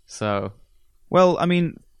 Christ. So, well, I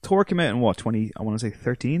mean, Thor came out in what, I want to say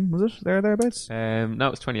 13, was it? Thereabouts? No,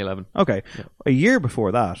 it was 2011. Okay. Yeah. A year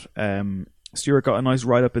before that, Stewart got a nice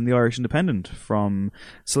write-up in the Irish Independent from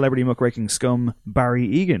celebrity muckraking scum Barry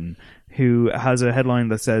Egan, who has a headline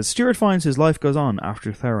that says, Stewart finds his life goes on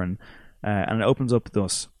after Theron, and it opens up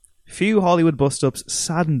thus. Few Hollywood bust-ups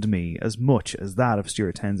saddened me as much as that of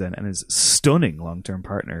Stuart Townsend and his stunning long-term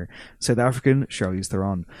partner, South African Charlize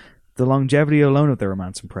Theron. The longevity alone of their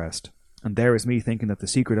romance impressed. And there is me thinking that the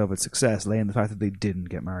secret of its success lay in the fact that they didn't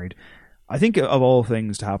get married. I think of all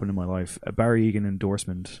things to happen in my life, a Barry Egan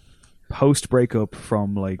endorsement post-breakup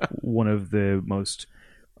from like one of the most,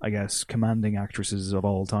 I guess, commanding actresses of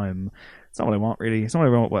all time. It's not what I want, really. It's not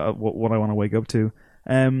what I want to wake up to.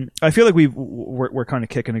 I feel like we're kind of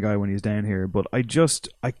kicking a guy when he's down here, but I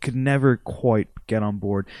could never quite get on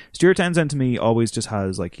board. Stuart Townsend to me always just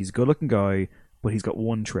has like, he's a good looking guy, but he's got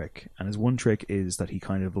one trick, and his one trick is that he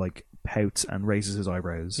kind of like pouts and raises his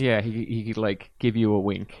eyebrows. Yeah, he could like give you a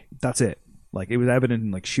wink. That's it. Like, it was evident in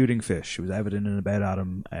like Shooting Fish. It was evident in About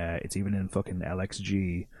Adam. It's even in fucking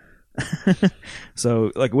LXG.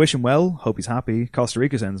 So like, wish him well. Hope he's happy. Costa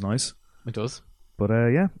Rica sounds nice. It does. But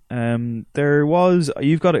there was,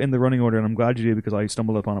 you've got it in the running order, and I'm glad you do because I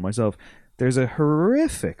stumbled upon it myself. There's a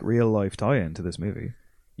horrific real life tie-in to this movie.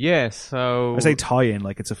 Yeah, so I say tie-in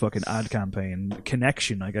like it's a fucking ad campaign.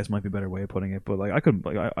 Connection, I guess, might be a better way of putting it. But like,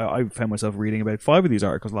 I found myself reading about 5 of these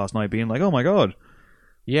articles last night, being like, oh my god.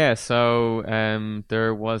 Yeah, so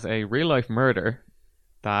there was a real life murder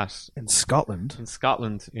that in Scotland,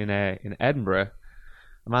 in Edinburgh.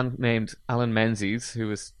 A man named Alan Menzies, who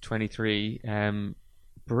was 23,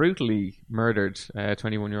 brutally murdered a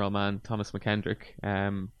 21-year-old man, Thomas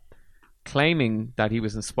McKendrick, claiming that he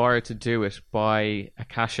was inspired to do it by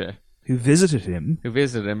Akasha, who visited him.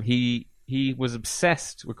 He was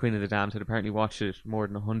obsessed with Queen of the Damned, had apparently watched it more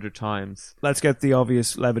than 100 times. Let's get the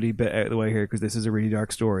obvious levity bit out of the way here, because this is a really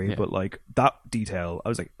dark story. Yeah. But like, that detail, I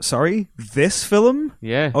was like, sorry, this film?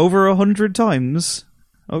 Yeah. Over 100 times?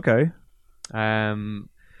 Okay.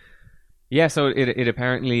 Yeah, so it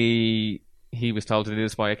apparently, he was told to do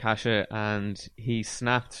this by Akasha, and he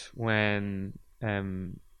snapped when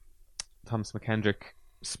Thomas McKendrick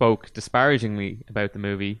spoke disparagingly about the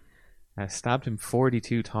movie, stabbed him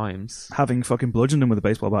 42 times. Having fucking bludgeoned him with a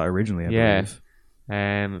baseball bat originally, I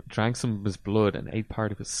believe. Drank some of his blood and ate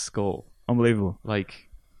part of his skull. Unbelievable. Like,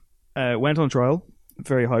 went on trial,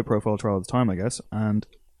 very high profile trial at the time, I guess, and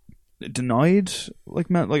denied, like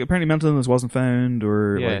apparently mental illness wasn't found,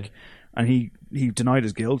 or like, and he denied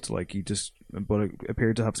his guilt, like but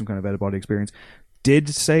appeared to have some kind of out of body experience. Did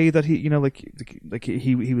say that he,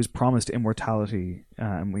 he was promised immortality,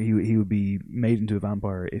 he would be made into a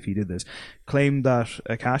vampire if he did this. Claimed that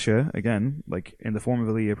Akasha, again, like in the form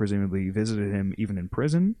of Aaliyah, presumably visited him even in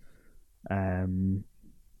prison.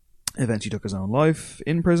 Eventually took his own life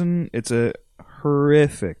in prison. It's a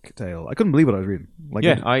horrific tale. I couldn't believe what I was reading. Like,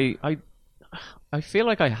 yeah, I feel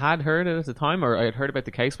like I had heard it at the time, or I had heard about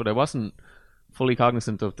the case, but I wasn't fully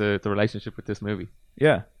cognizant of the relationship with this movie.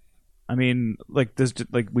 Yeah. I mean, like, there's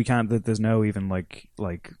no even like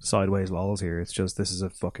sideways lols here. It's just, this is a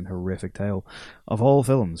fucking horrific tale of all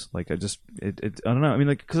films. Like, I don't know. I mean,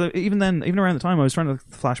 like, because even around the time, I was trying to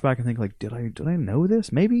flash back and think, like, did I know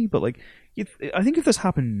this? Maybe, but like, I think if this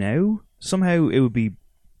happened now, somehow it would be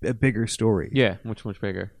a bigger story. Yeah, much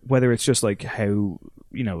bigger. Whether it's just like how,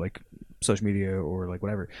 like, social media or like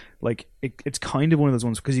whatever, like it's kind of one of those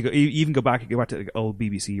ones, because you even go back to like old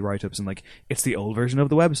BBC write-ups, and like it's the old version of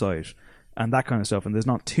the website and that kind of stuff, and there's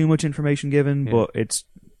not too much information given, but it's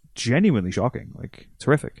genuinely shocking. Like, it's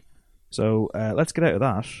horrific. So let's get out of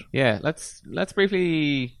that. Yeah, let's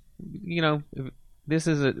briefly, this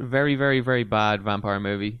is a very, very, very bad vampire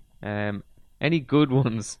movie. Any good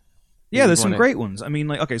ones Yeah, there's some One great ones. I mean,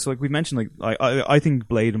 like, okay, so like we mentioned, like I think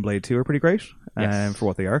Blade and Blade 2 are pretty great Yes. for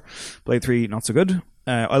what they are. Blade 3, not so good.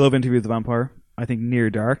 I love Interview with the Vampire. I think Near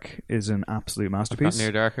Dark is an absolute masterpiece. I've got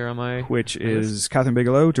Near Dark here on my which list. is Catherine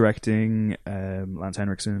Bigelow directing, Lance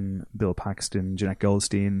Henriksen, Bill Paxton, Jeanette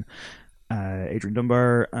Goldstein, Adrian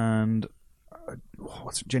Dunbar, and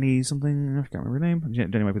what's Jenny something? I can't remember her name.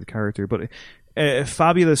 Jenny might be the character, but a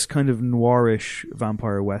fabulous kind of noirish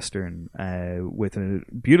vampire western with a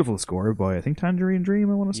beautiful score by, I think, Tangerine Dream,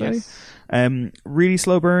 I want to say. Yes. Really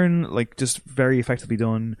slow burn, like just very effectively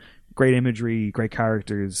done. Great imagery, great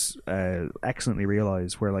characters, excellently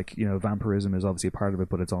realized. Where, like, you know, vampirism is obviously a part of it,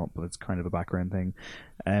 but it's kind of a background thing.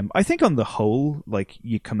 I think on the whole, like,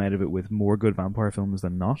 you come out of it with more good vampire films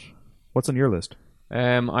than not. What's on your list?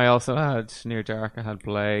 I also had Near Dark. I had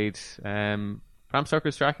Blade. Bram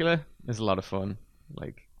Stoker's Dracula is a lot of fun.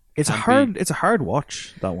 Like, It's a hard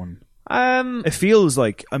watch, that one. It feels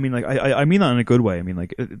like, I mean, like, I mean that in a good way. I mean,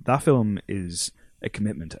 like, that film is a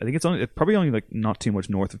commitment. I think it's probably only like not too much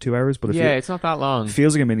north of 2 hours, but it's not that long. It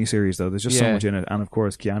feels like a miniseries though. There's just so much in it, and of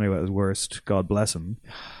course Keanu at his worst. God bless him.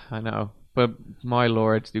 I know, but my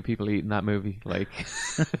lord, do people eat in that movie? Like,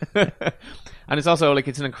 and it's also like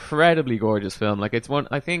it's an incredibly gorgeous film. Like, it's one,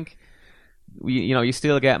 I think. You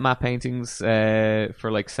still get matte paintings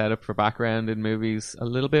for like setup for background in movies a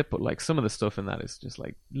little bit, but like some of the stuff in that is just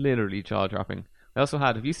like literally jaw dropping. I also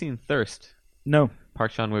had. Have you seen Thirst? No.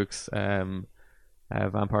 Park Chan-wook's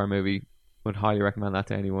vampire movie. Would highly recommend that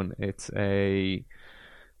to anyone. It's a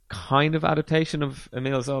kind of adaptation of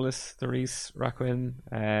Emile Zola's Therese Raquin.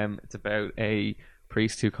 It's about a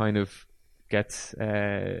priest who kind of gets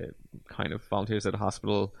kind of volunteers at a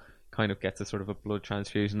hospital, kind of gets a sort of a blood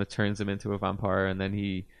transfusion that turns him into a vampire, and then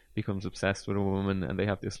he becomes obsessed with a woman, and they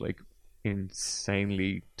have this like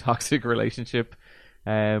insanely toxic relationship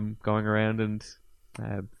going around and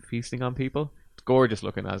feasting on people. It's gorgeous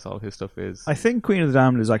looking, as all his stuff is. I think Queen of the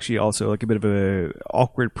Damned is actually also like a bit of a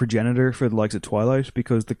awkward progenitor for the likes of Twilight,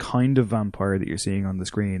 because the kind of vampire that you're seeing on the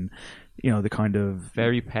screen, you know, the kind of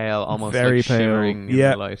very pale, almost very like pale, shimmering in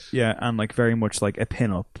the light. Yeah, and like very much like a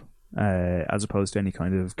pin-up. As opposed to any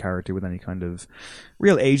kind of character with any kind of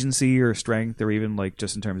real agency or strength, or even like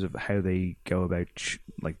just in terms of how they go about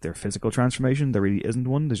like their physical transformation. There really isn't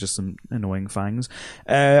one. There's just some annoying fangs.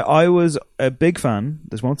 I was a big fan,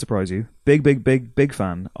 this won't surprise you, big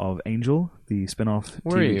fan of Angel, the spin-off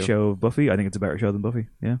TV show of Buffy. I think it's a better show than Buffy.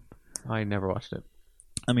 Yeah, I never watched it.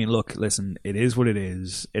 I mean, look, listen, it is what it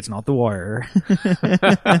is. It's not The Wire.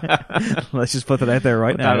 Let's just put that out there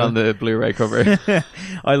right now. Put that on the Blu-ray cover.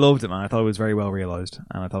 I loved it, man. I thought it was very well realized,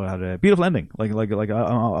 and I thought it had a beautiful ending. Like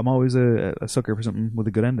I'm always a sucker for something with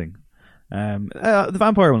a good ending. The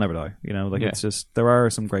vampire will never die. You know, like it's just, there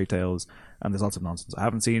are some great tales, and there's lots of nonsense. I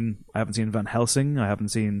haven't seen Van Helsing. I haven't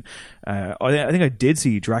seen. I think I did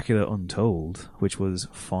see Dracula Untold, which was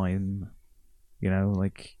fine. You know,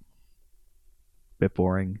 like. Bit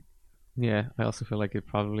boring. Yeah, I also feel like it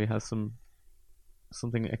probably has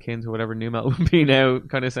something akin to whatever new metal would be now,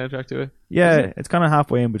 kind of soundtrack to it. Yeah, it's kind of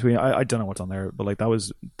halfway in between. I don't know what's on there, but like that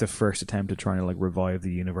was the first attempt at trying to like revive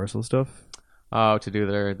the Universal stuff. Oh, to do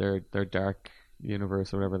their dark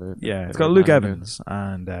universe or whatever. It's got Luke Evans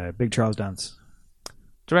and Big Charles Dance,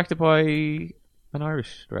 directed by an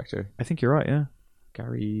Irish director. I think you're right. Yeah,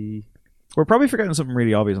 Gary. We're probably forgetting something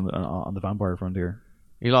really obvious on the vampire front here.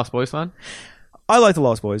 Are you Lost Boys fan? I like the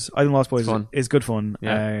Lost Boys. I think Lost Boys fun. is good fun.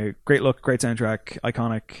 Yeah. Great look, great soundtrack,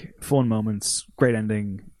 iconic, fun moments, great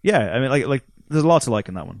ending. Yeah, I mean, like there's a lot to like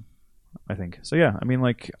in that one, I think. So yeah, I mean,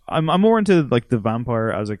 like I'm more into like the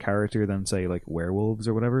vampire as a character than say like werewolves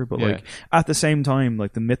or whatever. But like at the same time,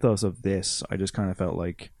 like the mythos of this, I just kind of felt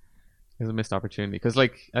like there's a missed opportunity because,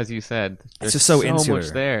 like as you said, there's it's just so much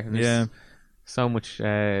there. Yeah, so much,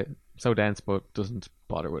 so dense, but doesn't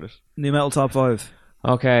bother with it. New metal top 5.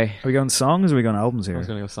 Okay. Are we going songs or are we going albums here? I was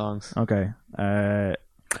going to go songs. Okay. I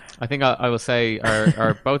think I will say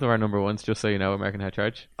our both of our number ones, just so you know, American Head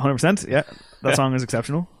Charge. 100%, yeah. That song is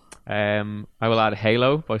exceptional. I will add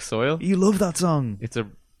Halo by Soil. You love that song. It's a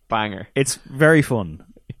banger. It's very fun.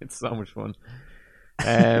 It's so much fun.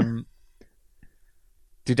 Do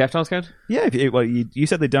Deftones count? Yeah, you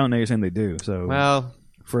said they don't, now you're saying they do. So well,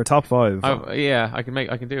 for a top 5. I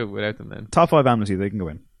can do it without them then. Top 5 Amnesty, they can go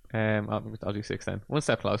in. I'll do 6 then. One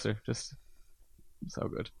step closer. Just so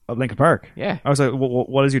good. Of Linkin Park? Yeah. I was like,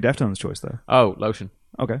 what is your Deftones choice there? Oh, Lotion.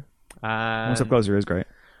 Okay. One step closer is great.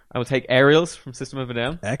 I will take Aerials from System of a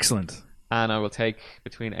Down. Excellent. And I will take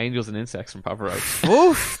Between Angels and Insects from Papa Roach.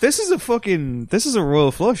 Oof! This is a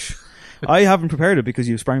royal flush. I haven't prepared it because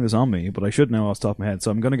you sprang this on me, but I should know off the top of my head.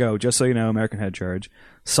 So I'm going to go, just so you know, American Head Charge,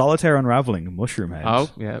 Solitaire Unraveling, Mushroom Head. Oh,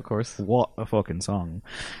 yeah, of course. What a fucking song.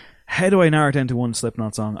 How do I narrow it down to one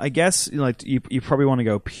Slipknot song? I guess like you probably want to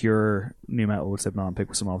go pure new metal with Slipknot and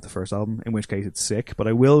pick some off the first album, in which case it's sick. But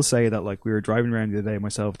I will say that like we were driving around the other day,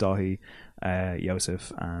 myself, Dahi,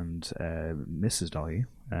 Yosef, and Mrs. Dahi.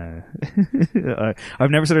 I've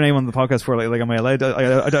never said her name on the podcast before. Like am I allowed?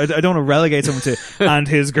 I don't want to relegate someone to and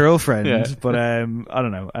his girlfriend, but I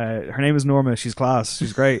don't know. Her name is Norma. She's class.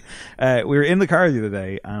 She's great. We were in the car the other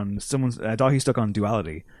day, and Dahi stuck on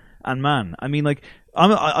Duality. And man, I mean, like,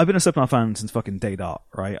 I've been a Slipknot fan since fucking day dot,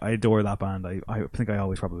 right? I adore that band. I think I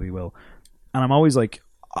always probably will. And I'm always like,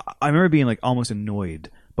 I remember being like almost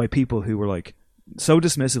annoyed by people who were like so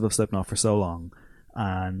dismissive of Slipknot for so long,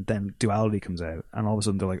 and then Duality comes out, and all of a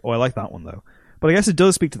sudden they're like, oh, I like that one though. But I guess it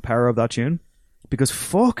does speak to the power of that tune, because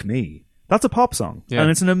fuck me, that's a pop song,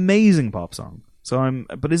 and it's an amazing pop song. So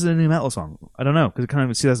but is it a new metal song? I don't know, because it kind of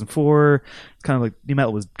was 2004. It's kind of like new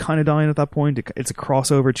metal was kind of dying at that point. It's a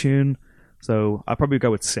crossover tune, so I'll probably go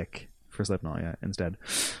with Sick for Slipknot, instead.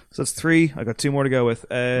 So that's 3. I got 2 more to go with.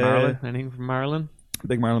 Marilyn, anything from Marilyn?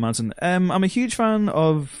 Big Marilyn Manson. I'm a huge fan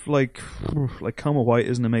of like Coma White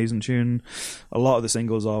is an amazing tune. A lot of the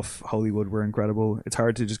singles off Hollywood were incredible. It's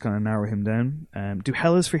hard to just kind of narrow him down. Do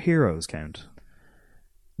Hell Is for Heroes count?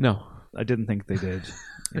 No, I didn't think they did.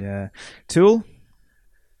 Yeah, Tool.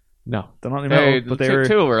 No, they're not new metal, but they were.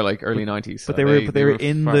 Tool were like early 90s, but they were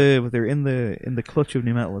in the clutch of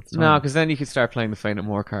new metal at the time. No, because then you could start playing the Faint No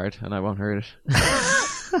More card, and I won't hurt it.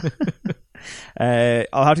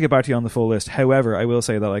 I'll have to get back to you on the full list. However, I will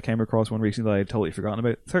say that I came across one recently that I had totally forgotten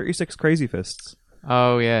about. 36 Crazy Fists.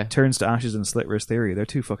 Oh yeah, Turns to Ashes and Slit Wrist Theory. They're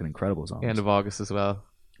 2 fucking incredible songs. End of August as well.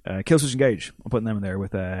 Killswitch Engage. I'm putting them in there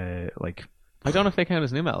with like. I don't know if they count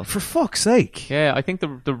as new metal. For fuck's sake. Yeah, I think the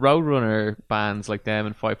Roadrunner bands like them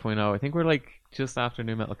and 5.0, I think we're like just after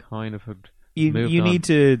new metal kind of had moved You on. need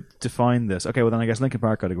to define this. Okay, well then I guess Linkin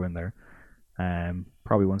Park got to go in there.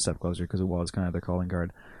 Probably one step closer because it was kind of their calling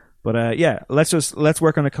card. But let's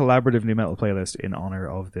work on a collaborative new metal playlist in honor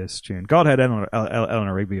of this tune. Godhead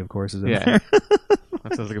Eleanor Rigby, of course, is in there.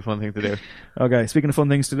 That sounds like a fun thing to do. Okay, speaking of fun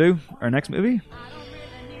things to do, our next movie.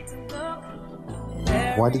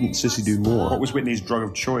 Why didn't Sissy do more? What was Whitney's drug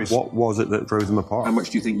of choice? What was it that drove them apart? How much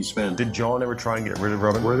do you think you spent? Did John ever try and get rid of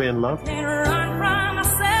Robin? Were they in love?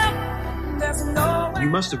 You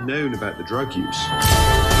must have known about the drug use.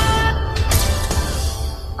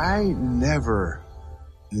 I never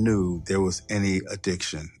knew there was any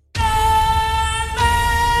addiction.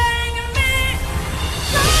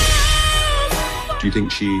 Do you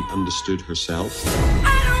think she understood herself?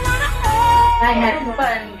 I had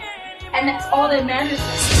fun. And that's all that matters.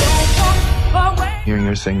 Hearing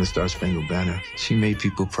her sing the Star Spangled Banner, she made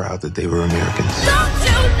people proud that they were Americans. Don't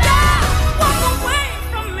you dare walk away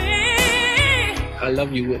from me. I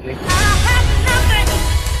love you, Whitney. I have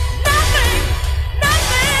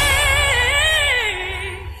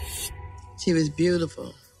nothing. She was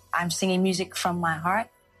beautiful. I'm singing music from my heart.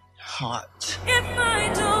 Hot. If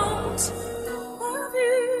I don't love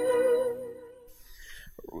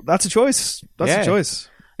you. That's a choice. That's a choice.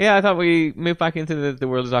 Yeah, I thought we moved back into the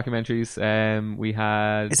world of documentaries. We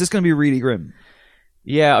had... Is this going to be really grim?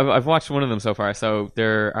 Yeah, I've watched one of them so far. So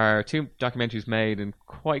there are 2 documentaries made in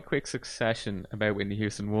quite quick succession about Whitney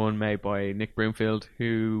Houston. One made by Nick Broomfield,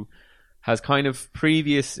 who has kind of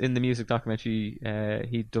previous in the music documentary.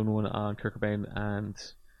 He'd done one on Kurt Cobain and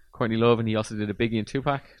Courtney Love, and he also did a Biggie and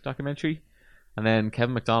Tupac documentary. And then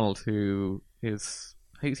Kevin MacDonald, who is...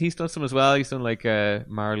 He's done some as well. He's done like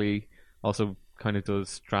Marley, also kind of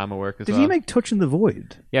does drama work as well. Did he make Touch in the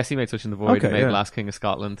Void? Yes, he made Touch in the Void. Okay, he made Last King of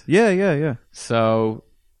Scotland. Yeah. So,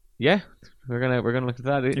 yeah, we're gonna look at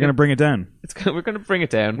that. You're gonna bring it down. We're gonna bring it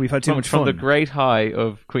down. We've had too much fun from the great high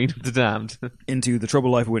of Queen of the Damned into the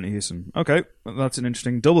troubled life of Whitney Houston. Okay, that's an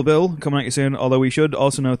interesting double bill coming at you soon. Although we should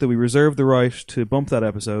also note that we reserve the right to bump that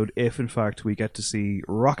episode if, in fact, we get to see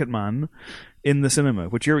Rocket Man in the cinema.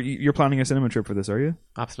 Which you're planning a cinema trip for this, are you?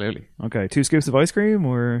 Absolutely. Okay, 2 scoops of ice cream,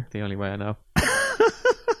 or the only way I know.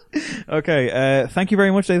 Okay, thank you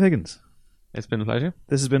very much, Dave Higgins. It's been a pleasure.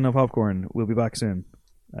 This has been No Popcorn. We'll be back soon.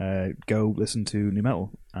 Go listen to new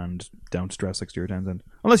metal and don't stress like Stuart Townsend.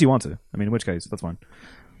 Unless you want to. I mean, in which case, that's fine.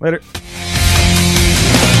 Later.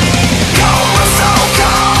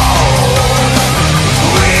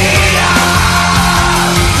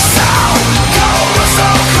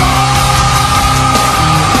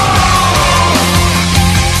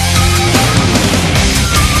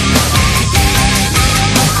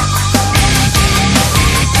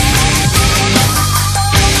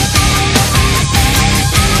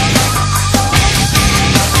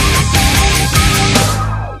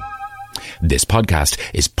 This podcast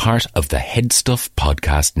is part of the Head Stuff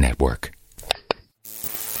Podcast Network.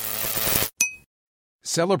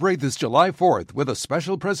 Celebrate this July 4th with a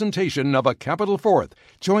special presentation of A Capital Fourth.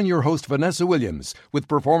 Join your host Vanessa Williams with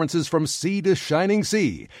performances from Sea to Shining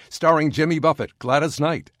Sea, starring Jimmy Buffett, Gladys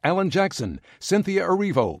Knight, Alan Jackson, Cynthia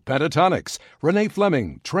Erivo, Pentatonics, Renee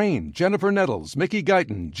Fleming, Train, Jennifer Nettles, Mickey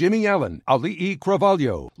Guyton, Jimmy Allen, Ali E.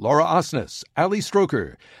 Cravalho, Laura Osnes, Ali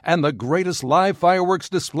Stroker, and the greatest live fireworks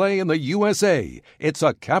display in the USA. It's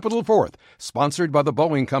A Capital Fourth, sponsored by the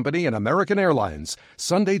Boeing Company and American Airlines.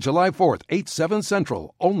 Sunday, July 4th, 8/7 Central.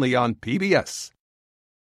 Only on PBS.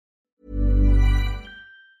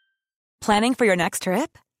 Planning for your next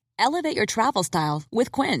trip? Elevate your travel style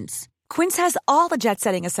with Quince. Quince has all the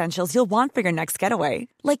jet-setting essentials you'll want for your next getaway,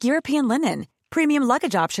 like European linen, premium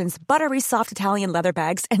luggage options, buttery soft Italian leather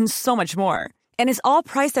bags, and so much more. And is all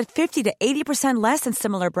priced at 50 to 80% less than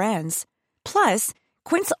similar brands. Plus,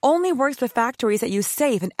 Quince only works with factories that use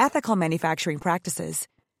safe and ethical manufacturing practices.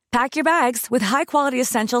 Pack your bags with high-quality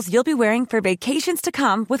essentials you'll be wearing for vacations to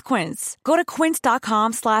come with Quince. Go to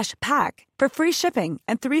quince.com/pack for free shipping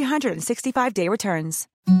and 365-day returns.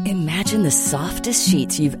 Imagine the softest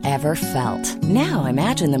sheets you've ever felt. Now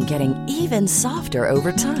imagine them getting even softer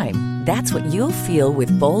over time. That's what you'll feel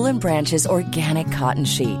with Boll & Branch's organic cotton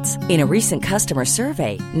sheets. In a recent customer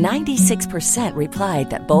survey, 96% replied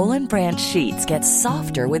that Boll & Branch sheets get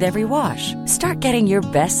softer with every wash. Start getting your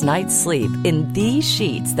best night's sleep in these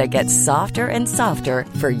sheets that get softer and softer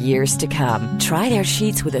for years to come. Try their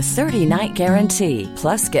sheets with a 30-night guarantee.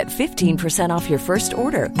 Plus, get 15% off your first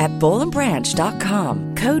order at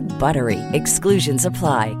bollandbranch.com. Code BUTTERY. Exclusions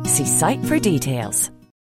apply. See site for details.